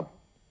দিতে পারবো।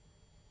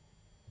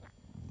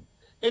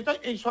 এটা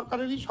এই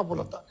সরকারেরই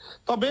সফলতা।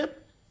 তবে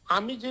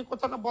আমি যে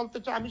কথাটা বলতে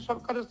চাই, আমি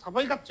সরকারের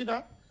সাফাই গাচ্ছি না,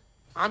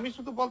 আমি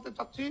শুধু বলতে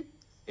চাচ্ছি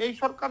এই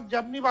সরকার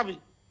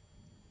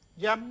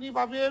যেমনি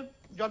ভাবে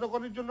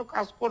জনগণের জন্য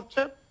কাজ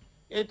করছে,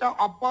 এটা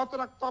অব্যাহত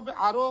রাখতে হবে,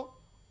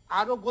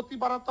 আরো গতি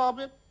বাড়াতে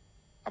হবে,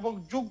 এবং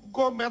যোগ্য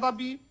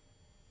মেধাবী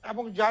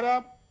এবং যারা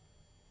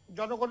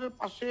জনগণের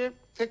পাশে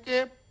থেকে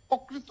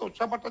প্রকৃত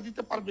সেবাটা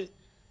দিতে পারবে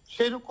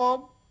সেরকম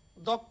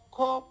দক্ষ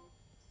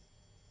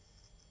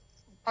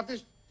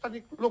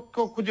প্রাতিষ্ঠানিক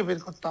লক্ষ্য খুঁজে বের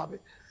করতে হবে,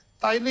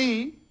 তাইলেই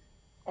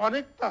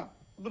অনেকটা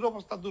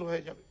দুরবস্থা দূর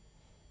হয়ে যাবে।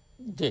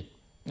 জি,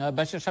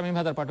 ব্যারিস্টার শামীম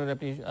হায়দার পাটোয়ারি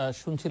আপনি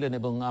শুনছিলেন,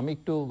 এবং আমি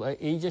একটু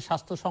এই যে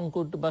স্বাস্থ্য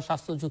সংকট বা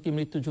স্বাস্থ্য ঝুঁকি,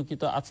 মৃত্যু ঝুঁকি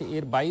তো আছে,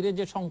 এর বাইরে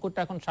যে সংকটটা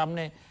এখন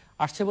সামনে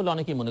আসছে বলে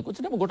অনেকেই মনে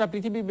করছেন, এবং গোটা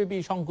পৃথিবীব্যাপী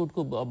সংকট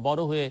খুব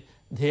বড় হয়ে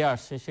ধেয়ে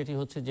আসছে, সেটি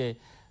হচ্ছে যে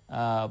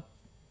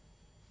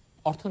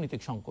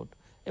অর্থনৈতিক সংকট।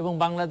 এবং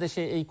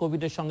বাংলাদেশে এই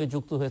কোভিডের সঙ্গে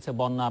যুক্ত হয়েছে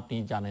বন্যা, আপনি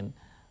জানেন,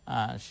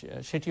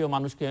 সেটিও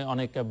মানুষকে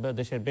অনেক,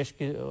 দেশের বেশ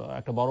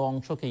একটা বড়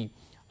অংশকেই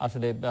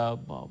আসলে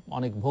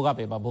অনেক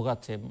ভোগাবে বা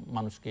ভোগাচ্ছে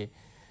মানুষকে।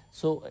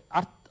 সো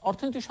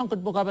অর্থনৈতিক সংকট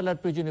মোকাবেলার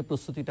প্রয়োজনীয়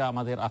প্রস্তুতিটা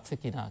আমাদের আছে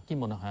কিনা, কি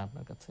মনে হয়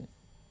আপনার কাছে?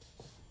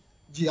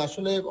 জি,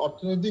 আসলে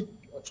অর্থনৈতিক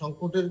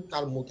সংকটের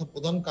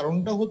প্রধান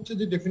কারণটা হচ্ছে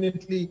যে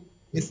ডেফিনেটলি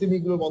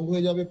এসএমই গুলো বন্ধ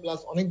হয়ে যাবে, প্লাস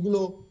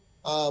অনেকগুলো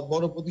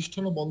বড়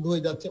প্রতিষ্ঠানও বন্ধ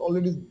হয়ে যাচ্ছে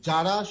অলরেডি,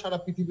 যারা সারা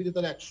পৃথিবীতে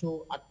তারা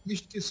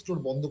 138টি স্টোর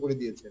বন্ধ করে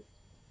দিয়েছে।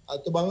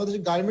 তো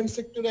বাংলাদেশের গার্মেন্ট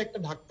সেক্টরে একটা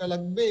ধাক্কা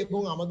লাগবে, এবং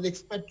আমাদের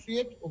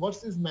এক্সপ্যাট্রিয়েট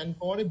ওভারসিজ ম্যান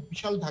পাওয়ারে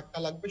বিশাল ধাক্কা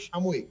লাগবে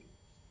সাময়িক।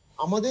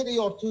 আমাদের এই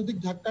অর্থনৈতিক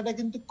ধাক্কাটা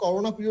কিন্তু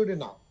করোনা পিরিয়ডে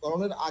না,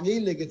 করোনার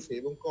আগেই লেগেছে,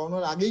 এবং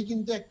করোনার আগেই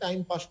কিন্তু একটা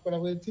আইন পাশ করা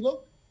হয়েছিল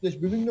যে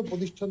বিভিন্ন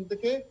প্রতিষ্ঠান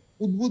থেকে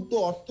উদ্বুদ্ধ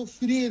অর্থ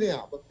ফিরিয়ে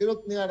নেওয়া বা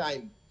ফেরত নেওয়ার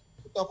আইন।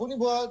 তখনই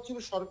বলা হচ্ছিল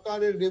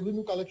সরকারের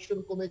রেভিনিউ কালেকশন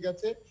কমে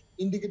গেছে,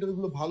 ইন্ডিকেটর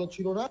গুলো ভালো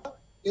ছিল না।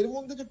 এর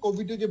মধ্যে যে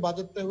কোভিডে যে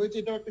বাজেটটা হয়েছে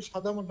এটা একটা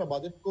সাদামাটা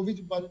বাজেট, কোভিড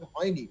বাজেট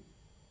হয়নি।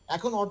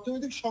 এখন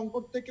অর্থনৈতিক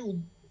সংকট থেকে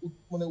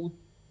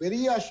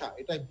বেরিয়ে আসা,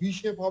 এটা ভি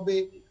শেপ হবে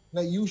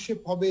না ইউ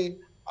শেপ হবে,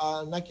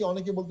 নাকি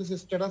অনেকে বলতেছে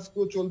স্ট্যাটাস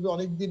কো চলবে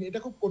অনেকদিন, এটা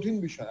খুব কঠিন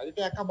বিষয়। আর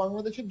এটা একা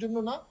বাংলাদেশের জন্য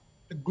না,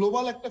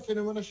 গ্লোবাল একটা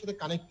ফেনোমেনার সাথে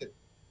কানেক্টেড।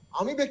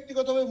 আমি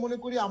ব্যক্তিগতভাবে মনে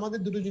করি আমাদের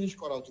দুটো জিনিস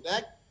করা উচিত।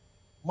 এক,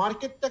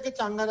 মার্কেটটাকে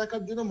চাঙ্গা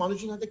রাখার জন্য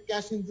মানুষের হাতে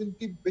ক্যাশ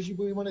ইনসেন্টিভ বেশি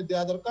পরিমাণে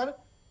দেওয়া দরকার,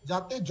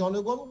 যাতে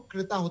জনগণ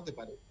ক্রেতা হতে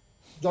পারে।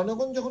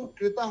 জনগণ যখন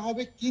ক্রেতা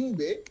হবে,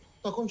 কিনবে,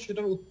 তখন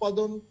সেটার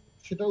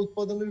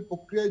উৎপাদনের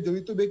প্রক্রিয়ায়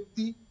জড়িত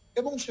ব্যক্তি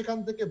এবং সেখান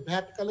থেকে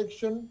ভ্যাট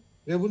কালেকশন,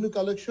 রেভিনিউ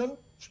কালেকশন,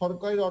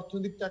 সরকারের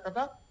অর্থনৈতিক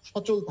টাকাটা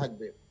সচল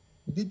থাকবে।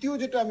 দ্বিতীয়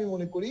যেটা আমি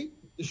মনে করি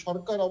যে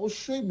সরকার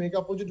অবশ্যই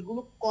মেগা প্রজেক্ট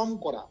গুলো কম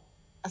করা,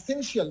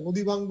 এসেনশিয়াল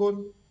নদী ভাঙ্গন,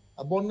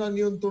 বন্যা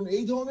নিয়ন্ত্রণ,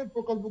 এই ধরনের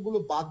প্রকল্পগুলো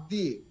বাদ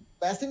দিয়ে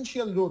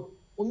এসেনশিয়াল রোড,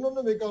 অন্যান্য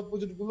মেগা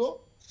প্রজেক্ট গুলো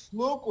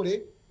স্লো করে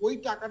ওই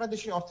টাকাটা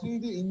দেশের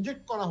অর্থনীতিতে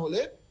ইনজেক্ট করা হলে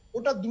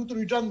ওটা দ্রুত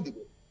রিটার্ন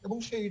দিবে, এবং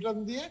সেই রিটার্ন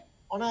দিয়ে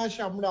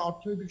অনায়াসে আমরা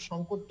অর্থনৈতিক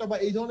সংকটটা বা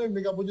এই ধরনের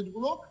মেগা প্রজেক্ট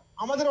গুলো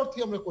আমাদের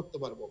অর্থে আমরা করতে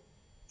পারবো।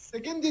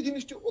 সেকেন্ড যে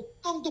জিনিসটি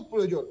অত্যন্ত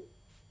প্রয়োজন,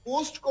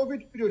 পোস্ট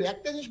কোভিড পিরিয়ড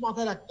একটা জিনিস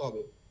মাথায় রাখতে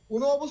হবে,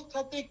 কোনো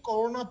অবস্থাতেই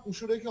করোনা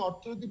পুষে রেখে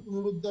অর্থনৈতিক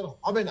পুনরুদ্ধার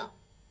হবে না।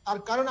 তার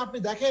কারণ আপনি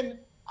দেখেন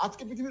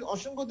আজকে পৃথিবীর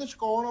অসংখ্য দেশ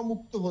করোনা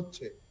মুক্ত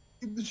হচ্ছে,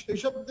 কিন্তু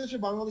সেসব দেশে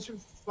বাংলাদেশের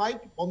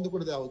ফ্লাইট বন্ধ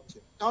করে দেওয়া হচ্ছে,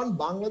 কারণ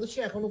বাংলাদেশে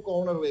এখনো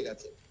করোনা রয়ে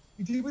গেছে।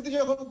 পৃথিবীতে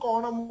যখন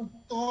করোনা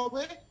মুক্ত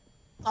হবে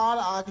তার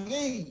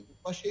আগেই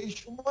বা সেই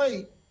সময়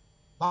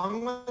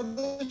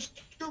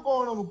বাংলাদেশকেও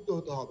করোনা মুক্ত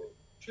হতে হবে।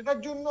 সেটার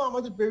জন্য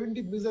আমাদের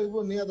প্রিভেন্টিভ মেজার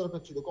গুলো নেওয়া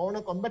দরকার ছিল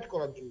করোনা কমব্যাট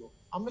করার জন্য,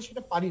 আমরা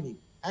সেটা পারিনি।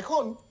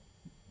 এখন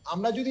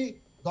আমরা যদি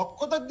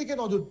দক্ষতার দিকে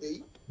নজর দেই,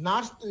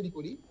 নার্স তৈরি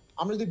করি,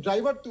 আমরা যদি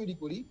ড্রাইভার তৈরি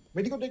করি,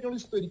 মেডিকেল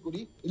টেকনোলজিস্ট তৈরি করি,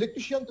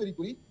 ইলেকট্রিশিয়ান তৈরি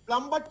করি,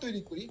 প্লাম্বার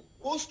তৈরি করি,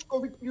 পোস্ট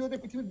কোভিড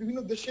পিরিয়ডে পৃথিবীর বিভিন্ন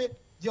দেশে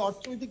যে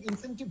অর্থনৈতিক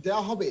ইনসেন্টিভ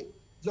দেওয়া হবে,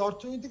 যে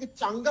অর্থনীতিকে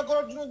চাঙ্গা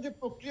করার জন্য যে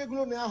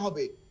প্রক্রিয়াগুলো নেওয়া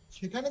হবে,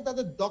 সেখানে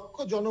তাদের দক্ষ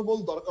জনবল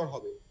দরকার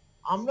হবে।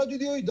 আমরা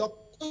যদি ওই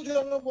দক্ষ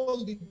জনবল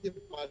দিতে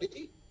পারি,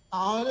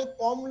 তাহলে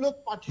কম লোক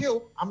পাঠিয়েও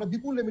আমরা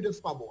বিপুল রেমিটেন্স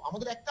পাবো।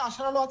 আমাদের একটা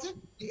আশার আলো আছে,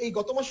 এই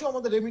গত মাসেও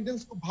আমাদের রেমিটেন্স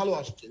খুব ভালো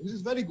আসছে, হুইচ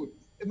ইজ ভেরি গুড।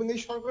 এবং এই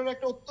সরকারের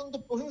একটা অত্যন্ত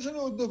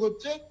প্রশংসনীয় উদ্যোগ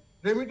হচ্ছে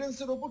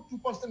রেমিটেন্সের উপর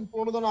 2%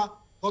 প্রণোদনা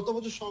গত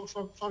বছর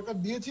সরকার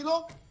দিয়েছিল,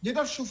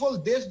 যেটার সুফল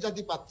দেশ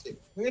জাতি পাচ্ছে।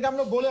 এটা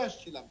আমরা বলে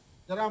আসছিলাম,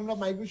 যারা আমরা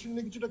মাইগ্রেশন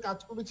নিয়ে কিছুটা কাজ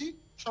করেছি,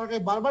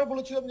 সরকার বারবার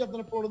বলেছিলাম যে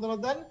আপনারা প্রণোদনা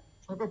দেন,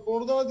 সরকার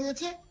প্রণোদনা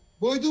দিয়েছে,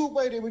 বৈধ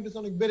উপায়ে রেমিটেন্স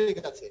অনেক বেড়ে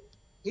গেছে।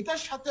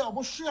 এটার সাথে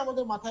অবশ্যই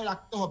আমাদের মাথায়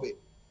রাখতে হবে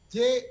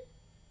যে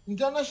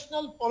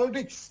ইন্টারন্যাশনাল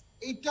পলিটিক্স,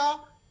 এইটা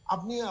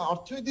আপনি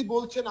অর্থনীতি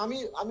বলছেন,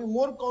 আমি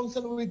মোর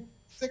concern with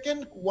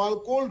second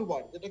cold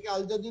war, যেটাকে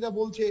আল জাজিরা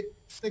বলছে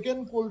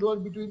second cold war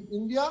between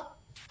India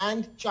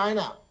and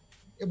China.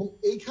 এবং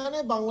এইখানে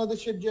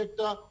বাংলাদেশের যে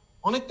একটা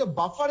অনেকটা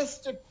বাফার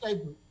স্টেট টাইপ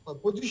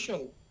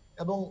পজিশন,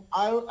 এবং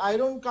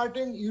আয়রন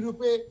কার্টেন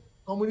ইউরোপে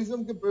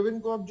কমিউনিজমকে প্রিভেন্ট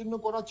করার জন্য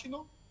করা ছিল,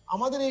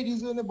 আমাদের এই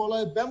রিজনে বলা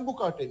হয়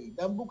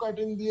ব্যাম্বু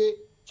কার্টেন দিয়ে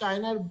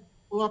চায়নার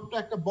প্রভাবটা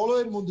একটা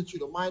বলয়ের মধ্যে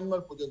ছিল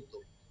মায়ানমার পর্যন্ত।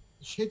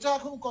 সেটা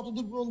এখন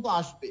কতদূর পর্যন্ত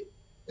আসবে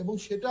এবং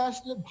সেটা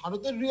আসলে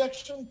ভারতের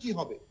রিয়াকশন কি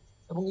হবে?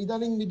 এবং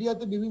ইদানিং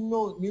মিডিয়াতে বিভিন্ন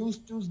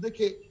নিউজ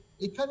দেখে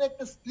এখানে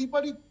একটা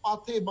স্লিপারি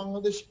পাথে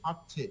বাংলাদেশ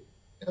হাঁটছে,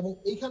 এবং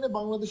এইখানে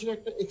বাংলাদেশের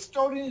একটা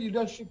এক্সট্রাঅর্ডিনারি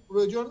লিডারশিপ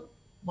প্রয়োজন।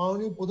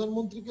 মাননীয়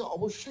প্রধানমন্ত্রীকে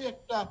অবশ্যই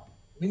একটা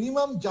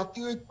মিনিমাম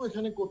জাতীয় ঐক্য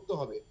এখানে করতে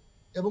হবে,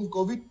 এবং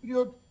কোভিড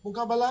পিরিয়ড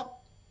মোকাবেলা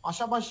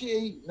পাশাপাশি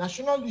এই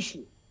ন্যাশনাল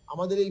ইস্যু,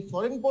 আমাদের এই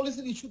ফরেন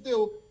পলিসির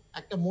ইস্যুতেও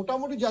একটা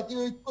মোটামুটি জাতীয়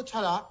ঐক্য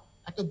ছাড়া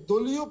একটা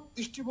দলীয়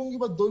দৃষ্টিভঙ্গি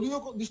বা দলীয়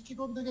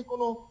দৃষ্টিকোণ থেকে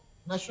কোনো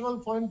ন্যাশনাল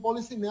ফরেন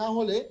পলিসি নেওয়া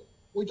হলে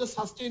ওইটা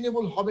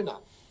সাস্টেইনেবল হবে না।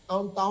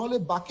 কারণ তাহলে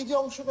বাকি যে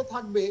অংশটা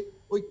থাকবে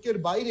ঐক্যের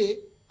বাইরে,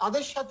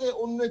 তাদের সাথে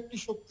অন্য একটি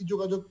শক্তি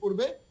যোগাযোগ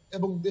করবে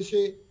এবং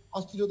দেশে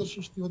অস্থিরতার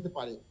সৃষ্টি হতে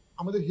পারে।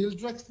 আমাদের হিল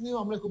ট্র্যাক্স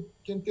নিয়েও আমরা খুব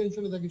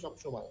টেনশনে থাকি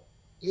সবসময়।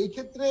 এই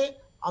ক্ষেত্রে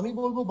আমি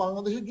বলবো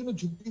বাংলাদেশের জন্য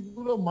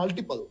ঝুঁকিগুলো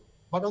multiple,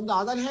 but on the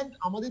other hand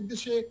আমাদের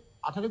দেশে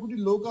 18 কোটি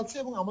লোক আছে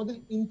এবং আমাদের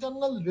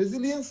ইন্টারনাল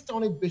রেজিলিয়েন্সটা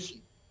অনেক বেশি।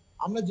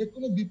 আমরা যে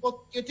কোনো বিপদ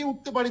কেটে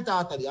উঠতে পারি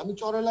তাড়াতাড়ি। আমি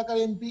চর এলাকার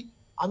এমপি,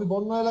 আমি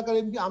বন্যা এলাকার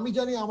এমপি, আমি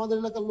জানি আমাদের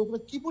এলাকার লোকরা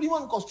কি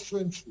পরিমাণ কষ্ট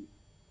সহিষ্ণু,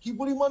 কি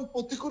পরিমাণ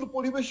প্রতিকূল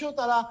পরিবেশেও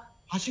তারা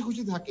হাসি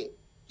খুশি থাকে,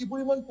 কি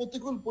পরিমাণ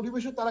প্রতিকূল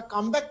পরিবেশেও তারা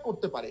কামব্যাক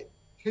করতে পারে।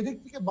 সেদিক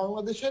থেকে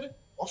বাংলাদেশের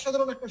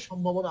অসাধারণ একটা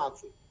সম্ভাবনা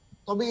আছে।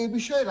 তবে এই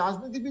বিষয়ে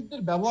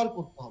রাজনীতিবিদদের ব্যবহার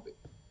করতে হবে।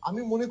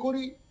 আমি মনে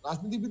করি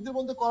রাজনীতিবিদদের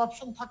মধ্যে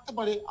করাপশন থাকতে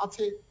পারে,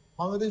 আছে।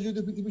 বাংলাদেশ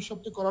যেহেতু পৃথিবীর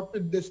সবচেয়ে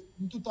করাপ্টেড দেশ,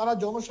 কিন্তু তারা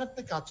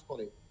জনস্বার্থে কাজ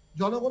করে,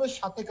 জনগণের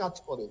সাথে কাজ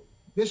করে,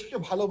 দেশকে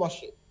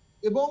ভালোবাসে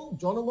এবং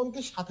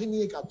জনগণকে সাথে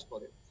নিয়ে কাজ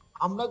করে।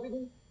 আমরা যদি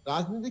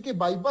রাজনীতিকে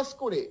বাইপাস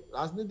করে,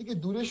 রাজনীতিকে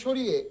দূরে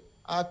সরিয়ে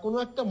কোনো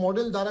একটা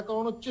মডেল দাঁড়া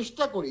করানোর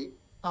চেষ্টা করি,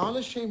 তাহলে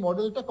সেই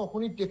মডেলটা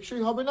কখনোই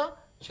টেকসই হবে না।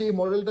 সেই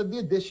মডেলটা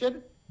দিয়ে দেশের,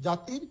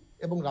 জাতির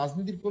এবং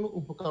রাজনীতির কোনো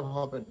উপকার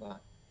হবে না।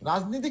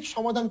 রাজনৈতিক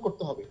সমাধান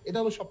করতে হবে, এটা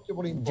হলো সবচেয়ে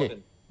বড়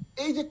ইম্পর্টেন্ট।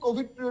 এই যে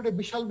কোভিড পিরিয়ডে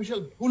বিশাল বিশাল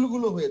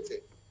ভুলগুলো হয়েছে,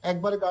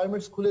 একবার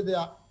গার্মেন্টস খুলে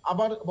দেয়া,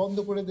 আবার বন্ধ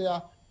করে দেয়া,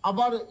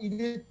 আবার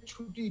ঈদের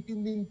ছুটি 3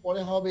 দিন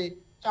পরে হবে,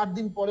 4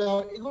 দিন পরে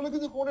হবে, এগুলো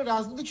কিন্তু কোনো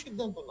রাজনৈতিক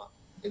সিদ্ধান্ত না,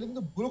 এটা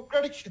কিন্তু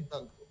ব্যুরোক্রেটিক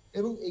সিদ্ধান্ত।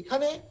 এবং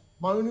এখানে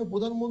মাননীয়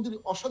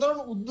প্রধানমন্ত্রীর অসাধারণ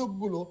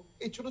উদ্যোগগুলো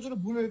এই ছোট ছোট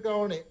ভুলের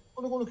কারণে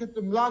কোনো কোনো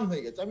ক্ষেত্রে ম্লান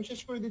হয়ে গেছে। আমি শেষ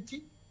করে দিচ্ছি,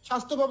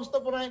 স্বাস্থ্য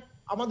ব্যবস্থাপনায়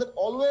আমাদের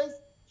অলওয়েজ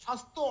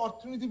স্বাস্থ্য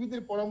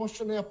অর্থনীতিবিদের পরামর্শ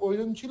নেওয়া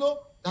প্রয়োজন ছিল।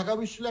 ঢাকা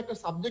বিশ্ববিদ্যালয়ে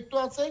একটা সাবজেক্টও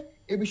আছে,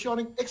 এ বিষয়ে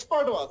অনেক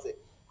এক্সপার্টও আছে।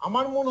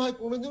 আমার মনে হয়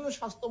কোনোদিনও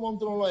স্বাস্থ্য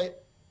মন্ত্রণালয়ে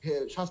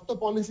স্বাস্থ্য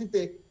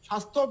পলিসিতে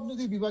স্বাস্থ্য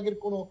অর্থনীতি বিভাগের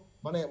কোনো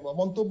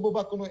মন্তব্য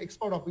বা কোনো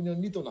এক্সপার্ট অপিনিয়ন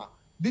নিত না।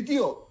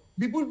 দ্বিতীয়,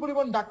 বিপুল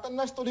পরিমাণ ডাক্তার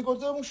নার্স তৈরি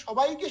করতে হবে এবং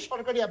সবাইকে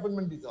সরকারি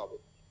অ্যাপয়েন্টমেন্ট দিতে হবে।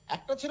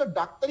 একটা ছেলে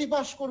ডাক্তারি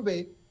পাস করবে,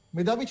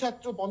 মেধাবী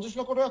ছাত্র, 50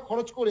 লক্ষ টাকা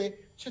খরচ করে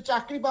সে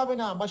চাকরি পাবে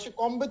না বা সে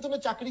কম বেতনে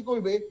চাকরি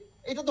করবে,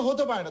 এটা তো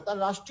হতে পারে না।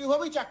 তার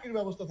রাষ্ট্রীয়ভাবেই চাকরির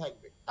ব্যবস্থা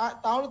থাকবে,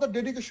 তাহলে তার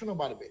ডেডিকেশনও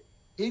বাড়বে।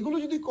 এইগুলো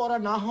যদি করা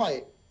না হয়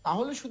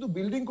তাহলে শুধু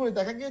বিল্ডিং করে,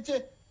 দেখা গিয়েছে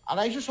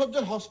 250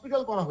 শয্যার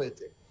হসপিটাল করা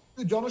হয়েছে,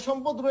 কিন্তু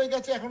জনসম্পদ রয়ে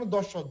গেছে এখনো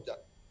 10 শয্যা,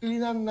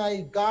 ক্লিনার নাই,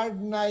 গার্ড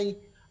নাই,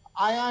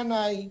 আয়া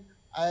নাই,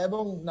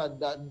 এবং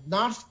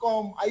নার্স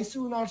কম,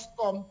 আইসিইউ নার্স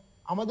কম।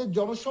 আমাদের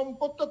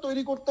জনসম্পদটা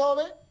তৈরি করতে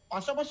হবে,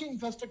 পাশাপাশি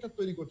ইনফ্রাস্ট্রাকচার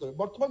তৈরি করতে হবে।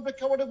 বর্তমান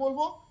প্রেক্ষাপটে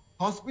বলবো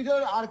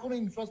হসপিটালের আর কোনো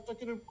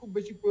ইনফ্রাস্ট্রাকচারের খুব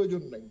বেশি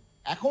প্রয়োজন নাই।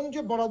 এখন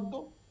যে বরাদ্দ,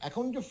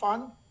 এখন যে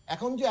ফান্ড,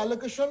 এখন যে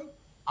অ্যালোকেশন,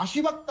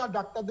 80% তার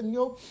ডাক্তারদের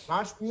নিয়োগ,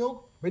 নার্স নিয়োগ,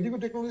 মেডিকেল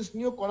টেকনোলজিস্ট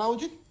নিয়োগ করা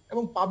উচিত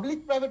এবং পাবলিক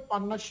প্রাইভেট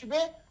পার্টনারশিপে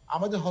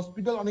আমাদের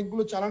হসপিটাল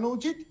অনেকগুলো চালানো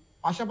উচিত।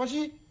 পাশাপাশি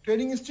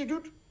training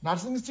institute,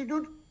 nursing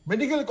institute,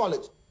 medical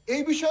college,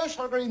 এই বিষয়ে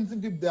সরকারি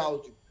ইনসেন্টিভ দেওয়া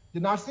উচিত, যে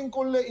নার্সিং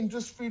করলে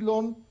interest free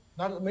loan,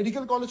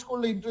 medical college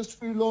করলে ইন্টারেস্ট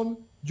ফ্রি লোন,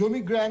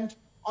 জমি গ্র্যান্ট,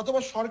 অথবা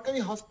সরকারি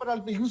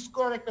হাসপাতালটা ইউজ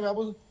করার একটা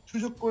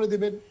সুযোগ করে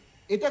দেবেন।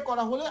 এটা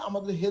করা হলে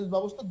আমাদের হেলথ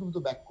ব্যবস্থা দ্রুত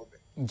ব্যাক করবে।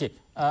 জি,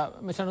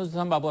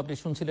 মিশানুজ্জামান বাবু আপনি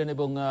শুনছিলেন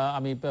এবং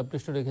আমি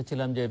প্রশ্ন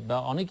রেখেছিলাম যে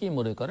অনেকেই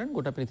মনে করেন,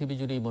 গোটা পৃথিবী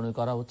জুড়েই মনে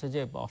করা হচ্ছে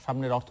যে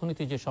সামনের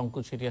অর্থনীতির যে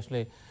সংকট সেটি আসলে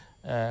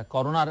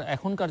করোনার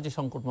এখনকার যে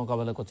সংকট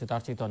মোকাবেলা করছে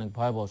তার চেয়ে অনেক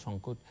ভয়াবহ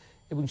সংকট,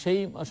 এবং সেই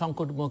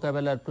সংকট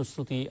মোকাবেলার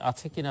প্রস্তুতি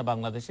আছে কিনা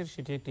বাংলাদেশের,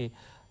 সেটি একটি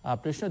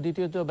প্রশ্ন।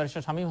 দ্বিতীয়ত,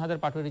 ব্যারিস্টার শামীম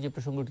হায়দার পাটোয়ারী যে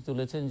প্রসঙ্গটি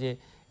তুলেছেন, যে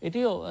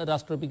এটিও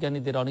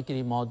রাষ্ট্রবিজ্ঞানীদের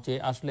অনেকেরই মত, যে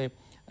আসলে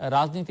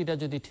রাজনীতিটা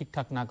যদি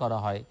ঠিকঠাক না করা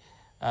হয়,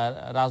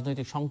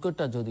 রাজনৈতিক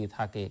সংকটটা যদি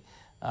থাকে,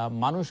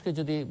 মানুষকে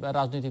যদি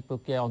রাজনৈতিক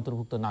প্রক্রিয়ায়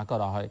অন্তর্ভুক্ত না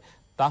করা হয়,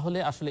 তাহলে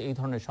আসলে এই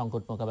ধরনের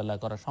সংকট মোকাবেলা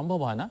করা সম্ভব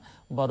হয় না,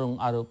 বরং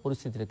আরো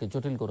পরিস্থিতিটাকে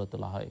জটিল করে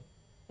তোলা হয়।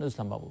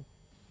 নুরুল বাবু।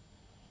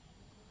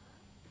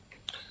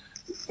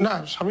 না,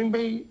 শামীম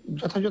ভাই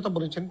যথাযথ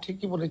বলেছেন,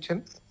 ঠিকই বলেছেন।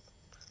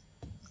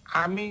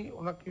 আমি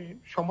ওনাকে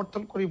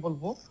সমর্থন করি,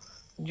 বলবো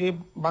যে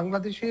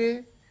বাংলাদেশে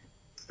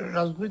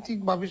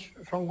রাজনৈতিকভাবে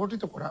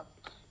সংগঠিত করা,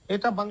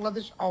 এটা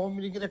বাংলাদেশ আওয়ামী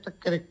লীগের একটা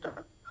ক্যারেক্টার।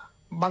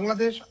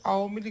 বাংলাদেশ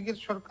আওয়ামী লীগের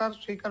সরকার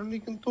সেই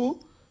কারণেই কিন্তু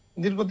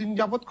দীর্ঘদিন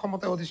যাবৎ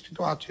ক্ষমতায় অধিষ্ঠিত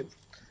আছেন,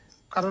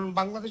 কারণ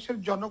বাংলাদেশের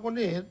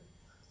জনগণের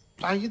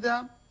চাহিদা,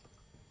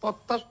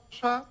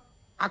 প্রত্যাশা,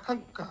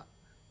 আকাঙ্ক্ষা,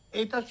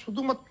 এটা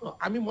শুধুমাত্র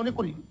আমি মনে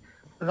করি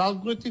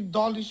রাজনৈতিক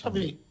দল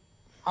হিসাবে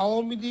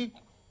আওয়ামী লীগ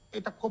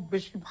এটা খুব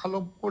বেশি ভালো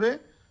করে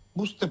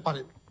বুঝতে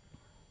পারেন।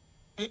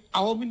 এই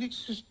আওয়ামী লীগ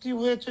সৃষ্টি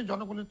হয়েছে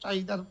জনগণের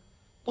চাহিদার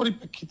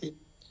পরিপ্রেক্ষিতে,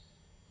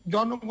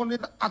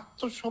 জনগণের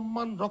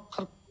আত্মসম্মান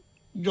রক্ষার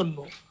জন্য,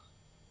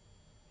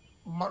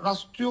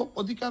 রাষ্ট্রীয়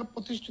অধিকার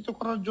প্রতিষ্ঠিত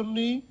করার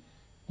জন্যই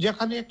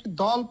যেখানে একটি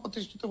দল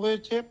প্রতিষ্ঠিত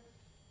হয়েছে,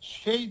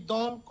 সেই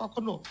দল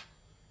কখনো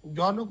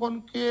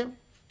জনগণকে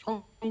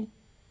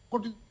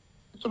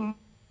সংগঠিত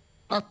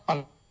না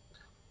পারে।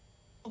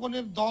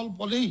 জনগণের দল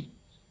বলেই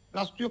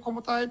রাষ্ট্রীয়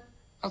ক্ষমতায়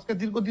আজকে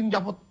দীর্ঘদিন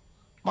যাবৎ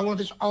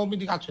বাংলাদেশ আওয়ামী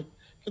লীগ আছেন।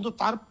 কিন্তু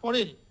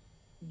তারপরে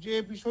যে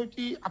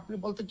বিষয়টি আপনি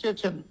বলতে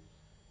চেয়েছেন,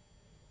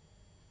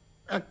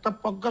 একটা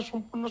প্রজ্ঞা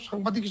সম্পন্ন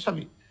সাংবাদিক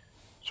হিসাবে,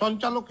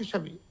 সঞ্চালক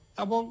হিসাবে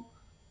এবং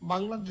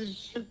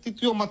বাংলাদেশের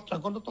তৃতীয় মাত্রা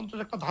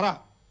গণতন্ত্রের একটা ধারা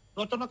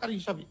রচনাকারী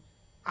হিসাবে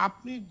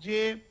আপনি যে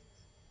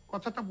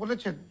কথাটা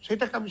বলেছেন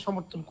সেটাকে আমি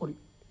সমর্থন করি,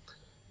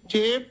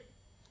 যে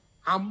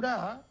আমরা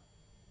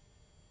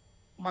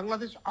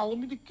বাংলাদেশ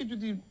আওয়ামী লীগকে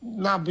যদি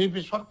না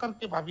ভেবে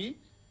সরকারকে ভাবি,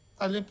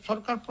 তাহলে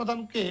সরকার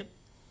প্রধানকে,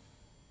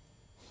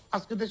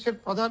 আজকে দেশের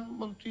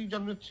প্রধানমন্ত্রী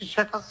জননেত্রী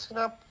শেখ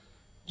হাসিনা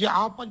যে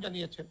আহ্বান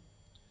জানিয়েছেন,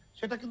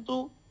 সেটা কিন্তু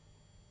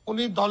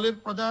উনি দলের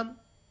প্রধান,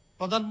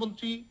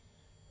 প্রধানমন্ত্রী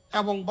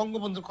এবং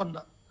বঙ্গবন্ধুর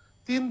কন্যা,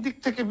 3 দিক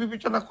থেকে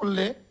বিবেচনা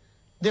করলে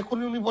দেখুন,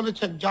 উনি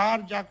বলেছেন যার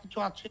যা কিছু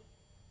আছে,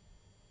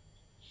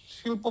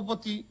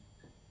 শিল্পপতি,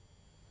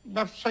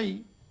 ব্যবসায়ী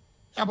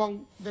এবং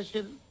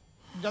দেশের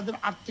যাদের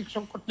আর্থিক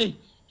সংকট নেই,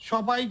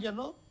 সবাই যেন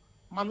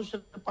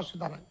মানুষের পাশে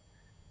দাঁড়ায়।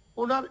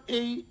 ওনার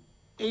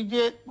এই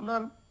যে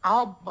ওনার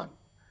আহ্বান,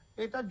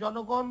 এটা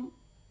জনগণ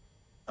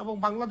এবং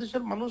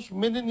বাংলাদেশের মানুষ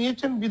মেনে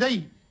নিয়েছেন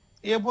বিদায়ী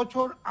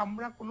এবছর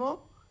আমরা কোনো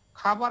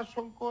খাবার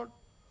সংকট,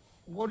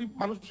 গরিব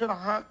মানুষের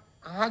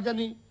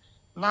হাহাজানি,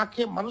 না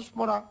খেয়ে মানুষ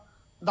মরা,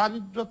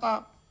 দারিদ্রতা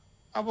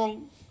এবং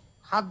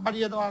হাত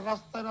বাড়িয়ে দেওয়া,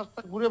 রাস্তায়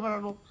রাস্তায় ঘুরে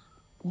বেড়ানো,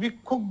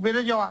 বিক্ষোভ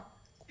বেড়ে যাওয়া,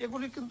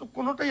 এগুলি কিন্তু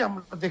কোনোটাই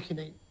আমরা দেখি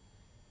নাই।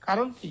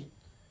 কারণ কি,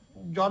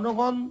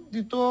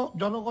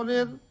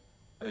 জনগণের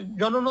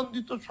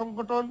জননন্দিত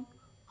সংগঠন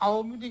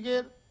আওয়ামী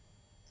লীগের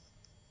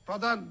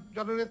প্রধান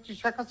জননেত্রী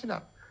শেখ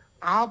হাসিনার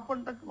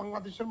আহ্বানটাকে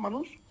বাংলাদেশের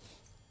মানুষ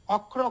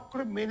অক্ষরে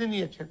অক্ষরে মেনে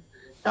নিয়েছেন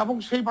এবং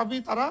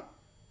সেইভাবেই তারা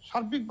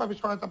সার্বিকভাবে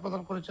সহায়তা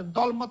প্রদান করেছেন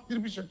দলমত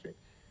নির্বিশেষে।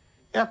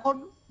 এখন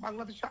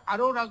বাংলাদেশে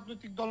আরো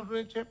রাজনৈতিক দল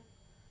রয়েছে,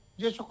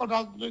 যে সকল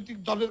রাজনৈতিক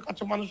দলের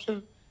কাছে মানুষের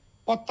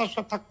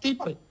প্রত্যাশা থাকতেই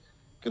পারে,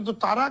 কিন্তু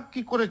তারা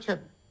কি করেছেন,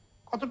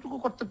 কতটুকু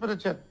করতে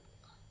পেরেছেন,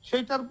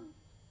 সেইটার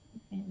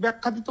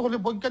ব্যাখ্যা দিতে হলে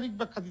বৈজ্ঞানিক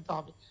ব্যাখ্যা দিতে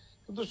হবে।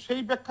 কিন্তু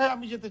সেই ব্যাখ্যায়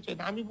আমি যেতে চাই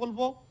না। আমি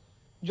বলবো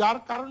যার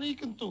কারণেই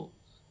কিন্তু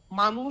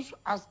মানুষ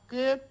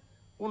আজকে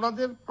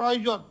ওনাদের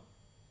প্রয়োজন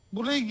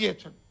ভুলেই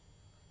গিয়েছেন।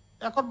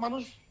 এখন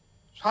মানুষ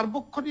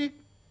সার্বক্ষণিক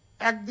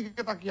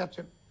একদিকে তাকিয়ে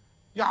আছেন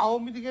যে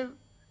আওয়ামী লীগের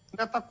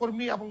নেতা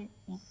কর্মী এবং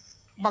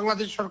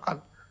বাংলাদেশ সরকার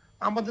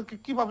আমাদেরকে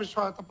কিভাবে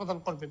সহায়তা প্রদান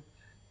করবেন,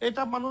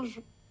 এটা মানুষ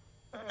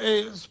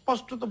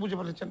স্পষ্টত বুঝে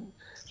ফেলেছেন।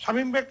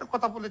 শামীম ভাই একটা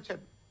কথা বলেছেন,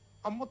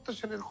 অমর্ত্য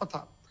সেনের কথা,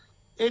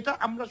 এটা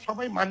আমরা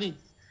সবাই মানি,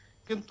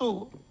 কিন্তু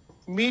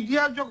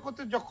মিডিয়া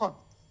জগতে যখন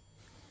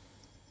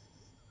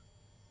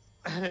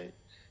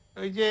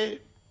ওই যে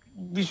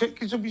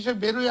কিছু বিষয়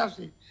বেরোয়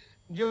আসে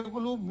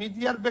যেগুলো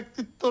মিডিয়ার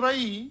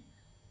ব্যক্তিত্বরাই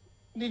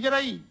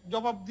নিজেরাই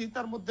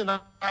জবাবদিহিতার মধ্যে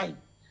নাই,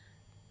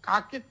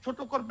 কাকে ছোট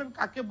করবেন,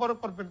 কাকে বড়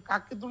করবেন,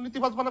 কাকে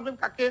দুর্নীতিবাজ বানাবেন,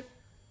 কাকে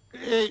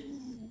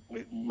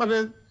মানে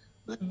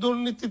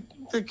দুর্নীতি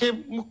থেকে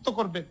মুক্ত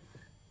করবেন,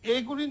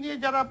 এইগুলি নিয়ে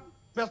যারা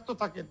ব্যস্ত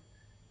থাকেন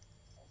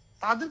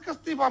তাদের কাছ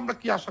থেকে আমরা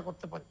কি আশা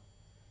করতে পারি?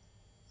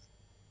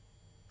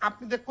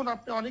 আপনি দেখুন,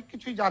 আপনি অনেক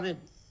কিছুই জানেন,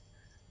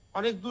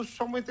 অনেক দূর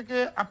সময় থেকে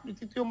আপনি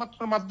তৃতীয়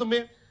মাত্রার মাধ্যমে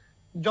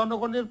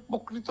জনগণের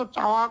প্রকৃত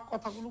চাওয়া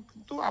কথাগুলো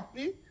কিন্তু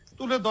আপনি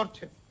তুলে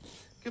ধরছেন,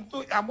 কিন্তু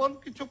এমন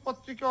কিছু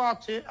পত্রিকাও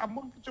আছে,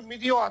 এমন কিছু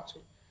মিডিয়াও আছে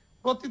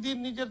প্রতিদিন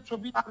নিজের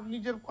ছবি আর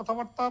নিজের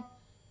কথাবার্তা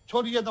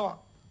ছড়িয়ে দেওয়া,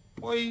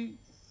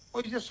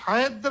 ওই যে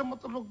সাহেবদের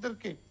মতো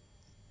লোকদেরকে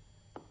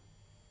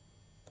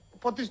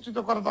প্রতিষ্ঠিত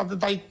করা তাদের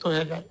দায়িত্ব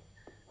হয়ে যায়।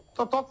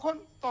 তো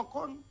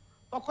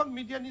তখন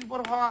মিডিয়া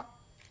নির্ভর হওয়া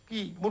কি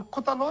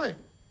মূর্খতা নয়?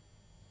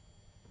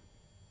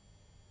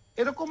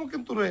 এরকমও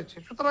কিন্তু রয়েছে।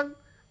 সুতরাং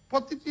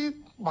প্রতিটি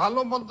ভালো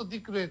মন্দ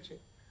দিক রয়েছে,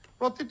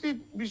 প্রতিটি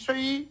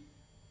বিষয়ই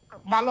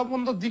ভালো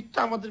মন্দ দিকটা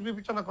আমাদের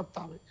বিবেচনা করতে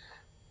হবে।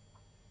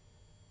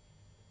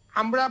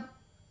 আমরা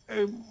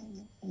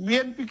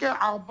বিএনপিকে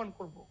আহ্বান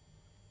করব,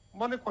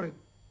 মনে করেন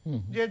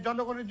যে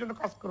জনগণের জন্য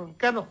কাজ করুন।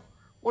 কেন?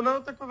 ওনারা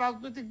তো একটা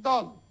রাজনৈতিক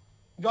দল,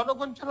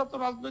 জনগণ ছাড়া তো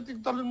রাজনৈতিক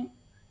দলের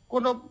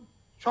কোন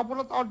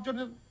সফলতা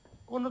অর্জনের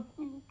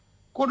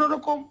কোন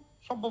রকম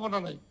সম্ভাবনা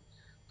নাই।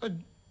 তো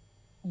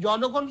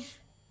জনগণ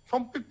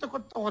সম্পৃক্ত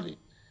করতে হলে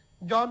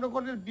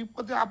জনগণের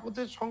বিপদে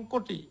আপদে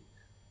সংকটে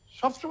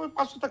সবসময়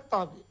পাশে থাকতে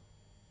হবে।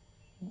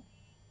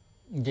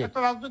 একটা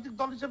রাজনৈতিক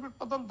দল হিসেবে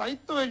প্রধান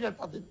দায়িত্ব হয়ে যায়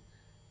তাদের,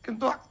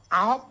 কিন্তু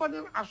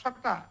আহ্বানের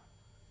আশাটা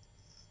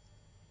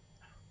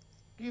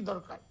কি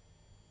দরকার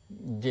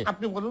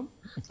আপনি বলুন?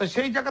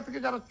 সেই জায়গা থেকে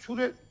যারা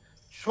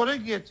সরে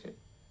গিয়েছে,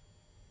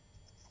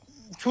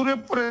 ছুঁড়ে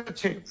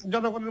পড়েছে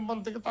জনগণের মন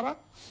থেকে, তারা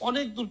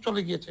অনেক দূর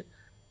চলে গিয়েছে।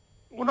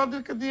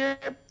 ওনাদেরকে দিয়ে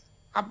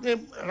আপনি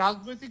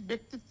রাজনৈতিক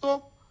ব্যক্তিত্ব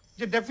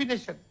যে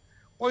ডেফিনেশন,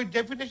 ওই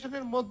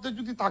ডেফিনেশনের মধ্যে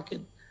যদি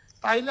থাকেন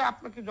তাইলে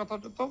আপনাকে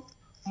যথাযথ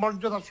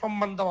মর্যাদা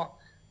সম্মান দেওয়া,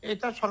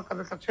 এটা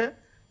সরকারের কাছে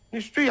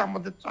নিশ্চয়ই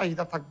আমাদের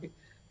চাহিদা থাকবে।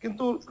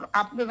 কিন্তু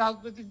আপনি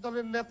রাজনৈতিক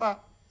দলের নেতা,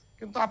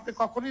 কিন্তু আপনি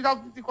কখনই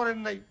রাজনীতি করেন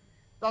নাই,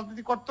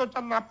 রাজনীতি করতেও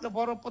চান না। আপনি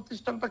বড়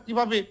প্রতিষ্ঠানটা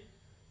কিভাবে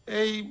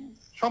এই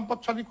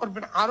সম্পদশালী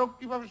করবেন, আরো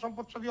কিভাবে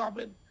সম্পদশালী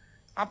হবেন,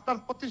 আপনার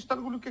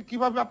প্রতিষ্ঠানগুলোকে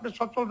কিভাবে আপনি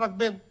সচল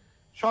রাখবেন,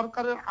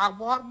 সরকারের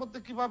আবহাওয়ার মধ্যে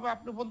কিভাবে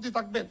আপনি বন্দী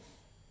থাকবেন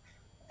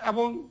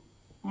এবং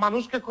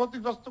মানুষকে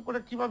ক্ষতিগ্রস্ত করে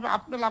কিভাবে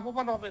আপনি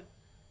লাভবান হবেন,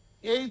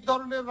 এই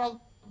ধরনের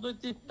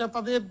রাজনৈতিক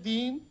নেতাদের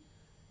দিন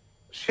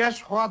শেষ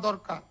হওয়া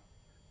দরকার,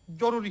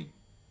 জরুরি।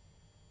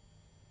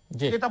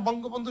 যেটা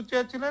বঙ্গবন্ধু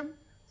চেয়েছিলেন,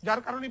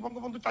 যার কারণে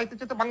বঙ্গবন্ধু চাইতে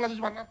চাইতে বাংলাদেশ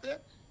বানাতে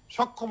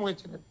সক্ষম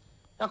হয়েছিলেন।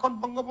 এখন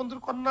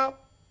বঙ্গবন্ধুর কন্যা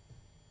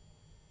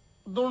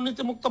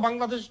দুর্নীতি মুক্ত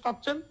বাংলাদেশ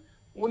চাচ্ছেন,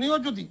 উনিও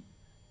যদি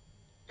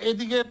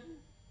এইদিকে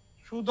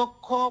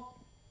সুদক্ষ,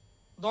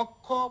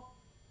 দক্ষ,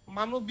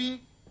 মানবিক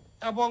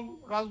এবং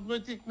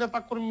রাজনৈতিক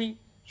নেতাকর্মী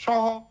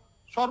সহ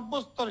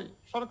সর্বস্তরে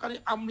সরকারি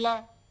আমলা,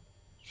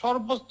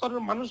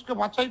 সর্বস্তরের মানুষকে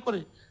বাছাই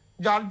করে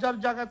যার যার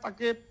জায়গায়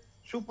তাকে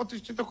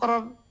সুপ্রতিষ্ঠিত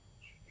করার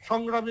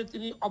সংগ্রামে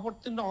তিনি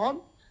অবতীর্ণ হন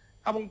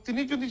এবং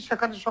তিনি যদি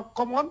সেখানে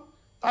সক্ষম হন,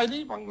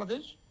 তাইলেই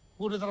বাংলাদেশ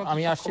ঘুরে দাঁড়াতে।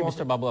 আমি আসছি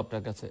মিস্টার বাবু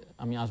আপনার কাছে,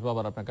 আমি আসবো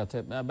আবার আপনার কাছে।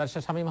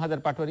 ব্যারিস্টার শামীম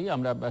হায়দার পাটোয়ারি,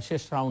 আমরা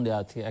শেষ রাউন্ডে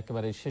আছি,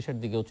 একেবারে শেষের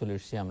দিকেও চলে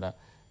এসেছি আমরা,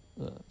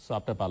 সো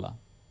আপনার পালা।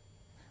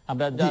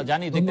 আমরা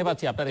জানি, দেখতে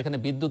পাচ্ছি আপনার এখানে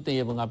বিদ্যুৎ নেই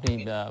এবং আপনি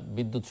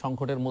বিদ্যুৎ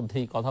সংকটের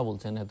মধ্যেই কথা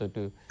বলছেন, হয়তো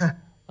একটু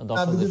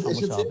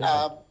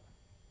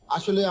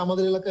আসলে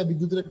আমাদের এলাকায়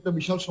বিদ্যুতের একটা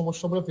বিশাল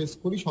সমস্যা আমরা ফেস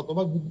করি।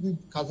 শতভাগ বিদ্যুৎ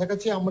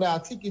কাছাকাছি আমরা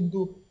আছি, কিন্তু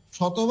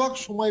শতভাগ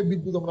সময়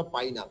বিদ্যুৎ আমরা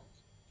পাই না।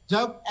 যা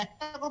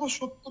একটা কথা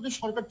সত্য যে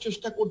সরকার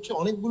চেষ্টা করছে,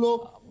 অনেকগুলো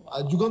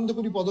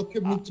যুগান্তকারী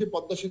পদক্ষেপ নিচ্ছে,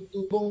 পদ্মা সেতু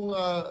এবং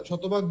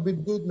শতভাগ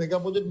বিদ্যুৎ, মেগা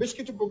প্রজেক্ট, বেশ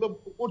কিছু প্রোগ্রাম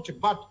করছে,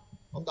 but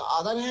on the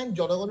other hand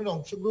জনগণের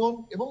অংশগ্রহণ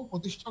এবং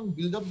প্রতিষ্ঠান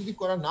বিল্ড আপ যদি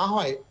করা না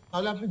হয়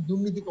তাহলে আপনি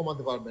দুর্নীতি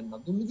কমাতে পারবেন না।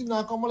 দুর্নীতি না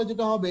কমালে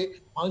যেটা হবে,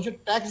 মানুষের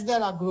ট্যাক্স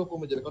দেওয়ার আগ্রহ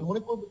কমে যাবে। কারণ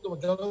মনে করবে,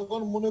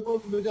 জনগণ মনে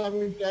করবে যে আমি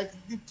ট্যাক্স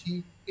দিচ্ছি,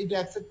 এই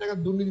ট্যাক্সের টাকা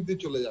দুর্নীতিতে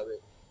চলে যাবে।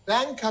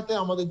 ব্যাংক খাতে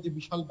আমাদের যে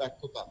বিশাল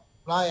ব্যর্থতা,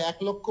 প্রায়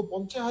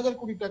 1,50,000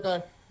 কোটি টাকার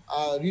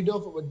রিড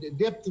অফ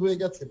ডেপ্থ হয়ে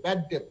গেছে,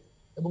 ব্যাড ডেপ্থ,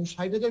 এবং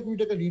 60,000 কোটি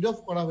টাকা রিড অফ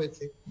করা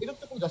হয়েছে, এটা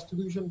তো কোনো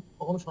জাস্টিফিকেশন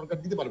কখনো সরকার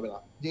দিতে পারবে না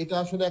যে এটা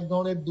আসলে এক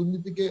ধরনের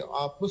দুর্নীতিকে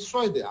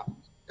প্রশ্রয় দেয়া।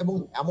 এবং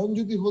এমন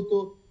যদি হতো,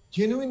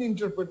 genuine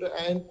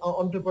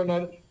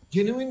entrepreneur,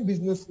 genuine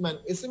businessman,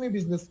 SME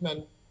businessman,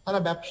 তারা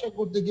ব্যবসা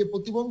করতে গিয়ে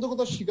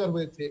প্রতিবন্ধকতার শিকার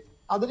হয়েছে,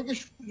 তাদেরকে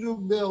সুযোগ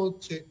দেওয়া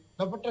হচ্ছে,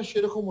 ব্যাপারটা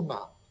সেরকমও না।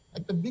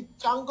 একটা বিগ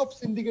চাঙ্ক অফ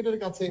সিন্ডিকেটের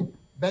কাছে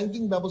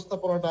ব্যাংকিং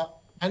ব্যবস্থাপনাটা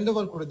হ্যান্ড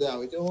ওভার করে দেওয়া